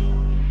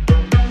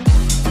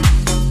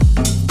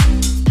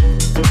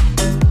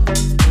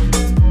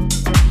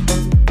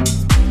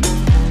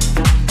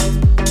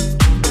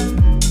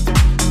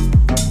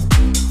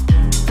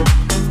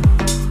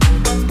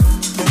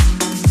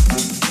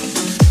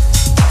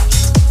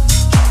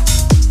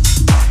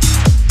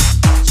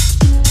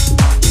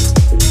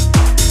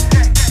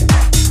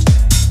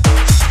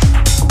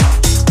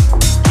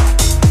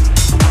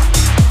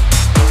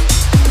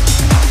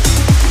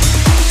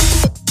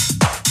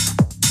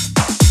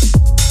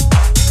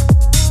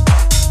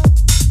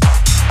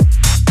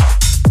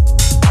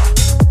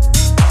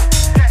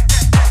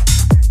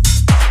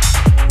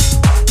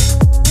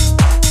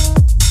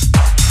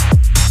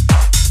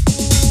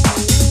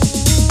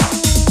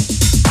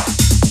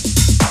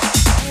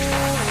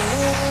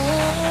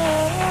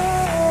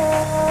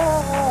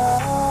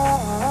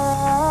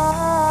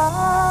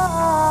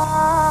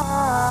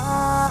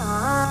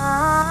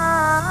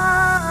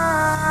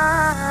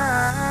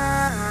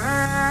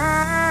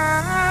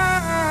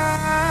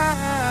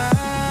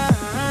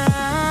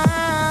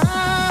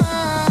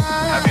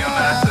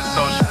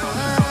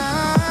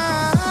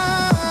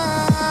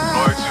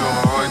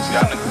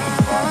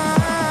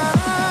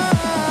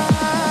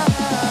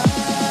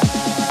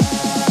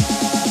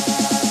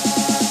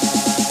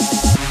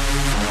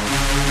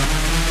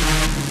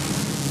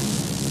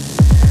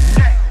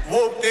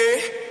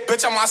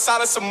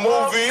 Outside of some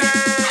movie.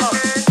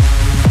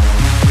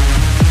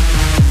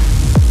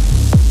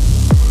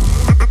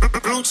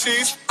 Blue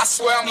cheese, I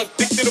swear I'm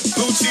addicted to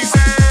blue cheese.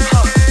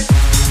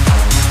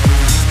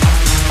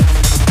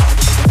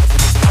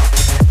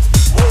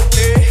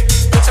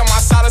 Bitch, I'm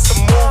outside of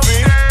some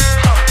movie.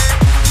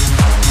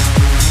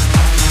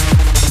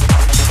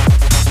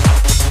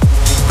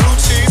 Blue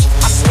cheese,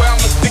 I swear I'm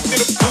addicted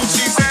to blue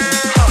cheese.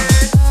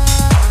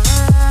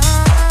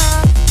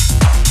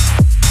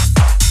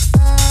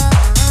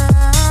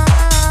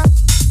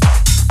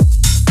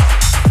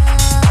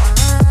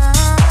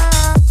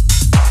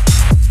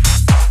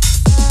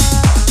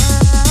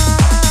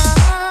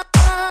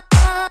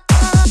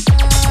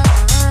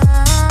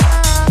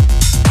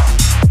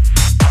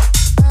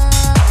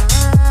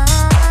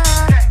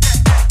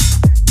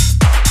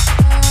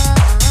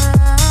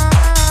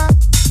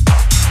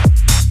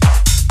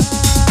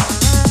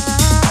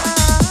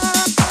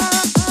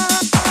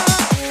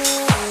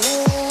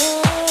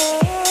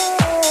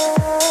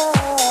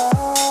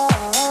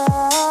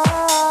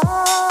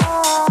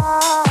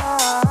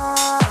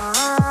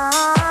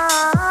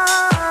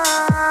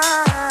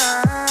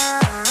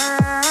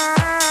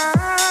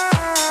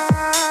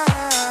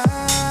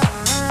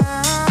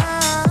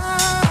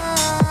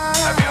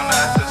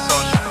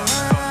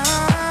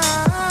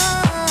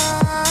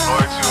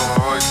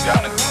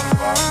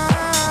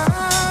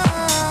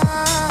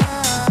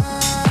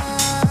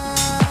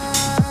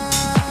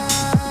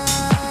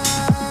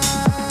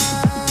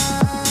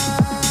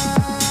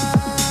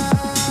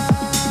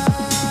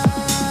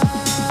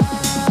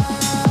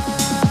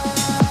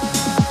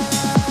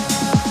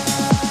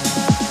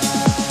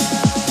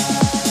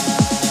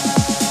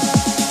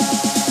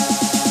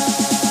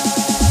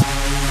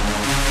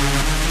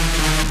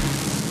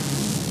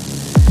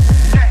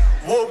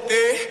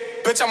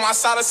 Bitch, I'm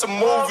outside of some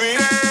movie.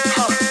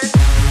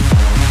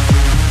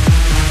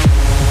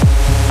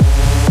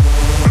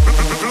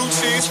 Blue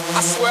cheese,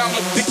 I swear I'm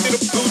addicted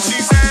to blue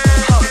cheese.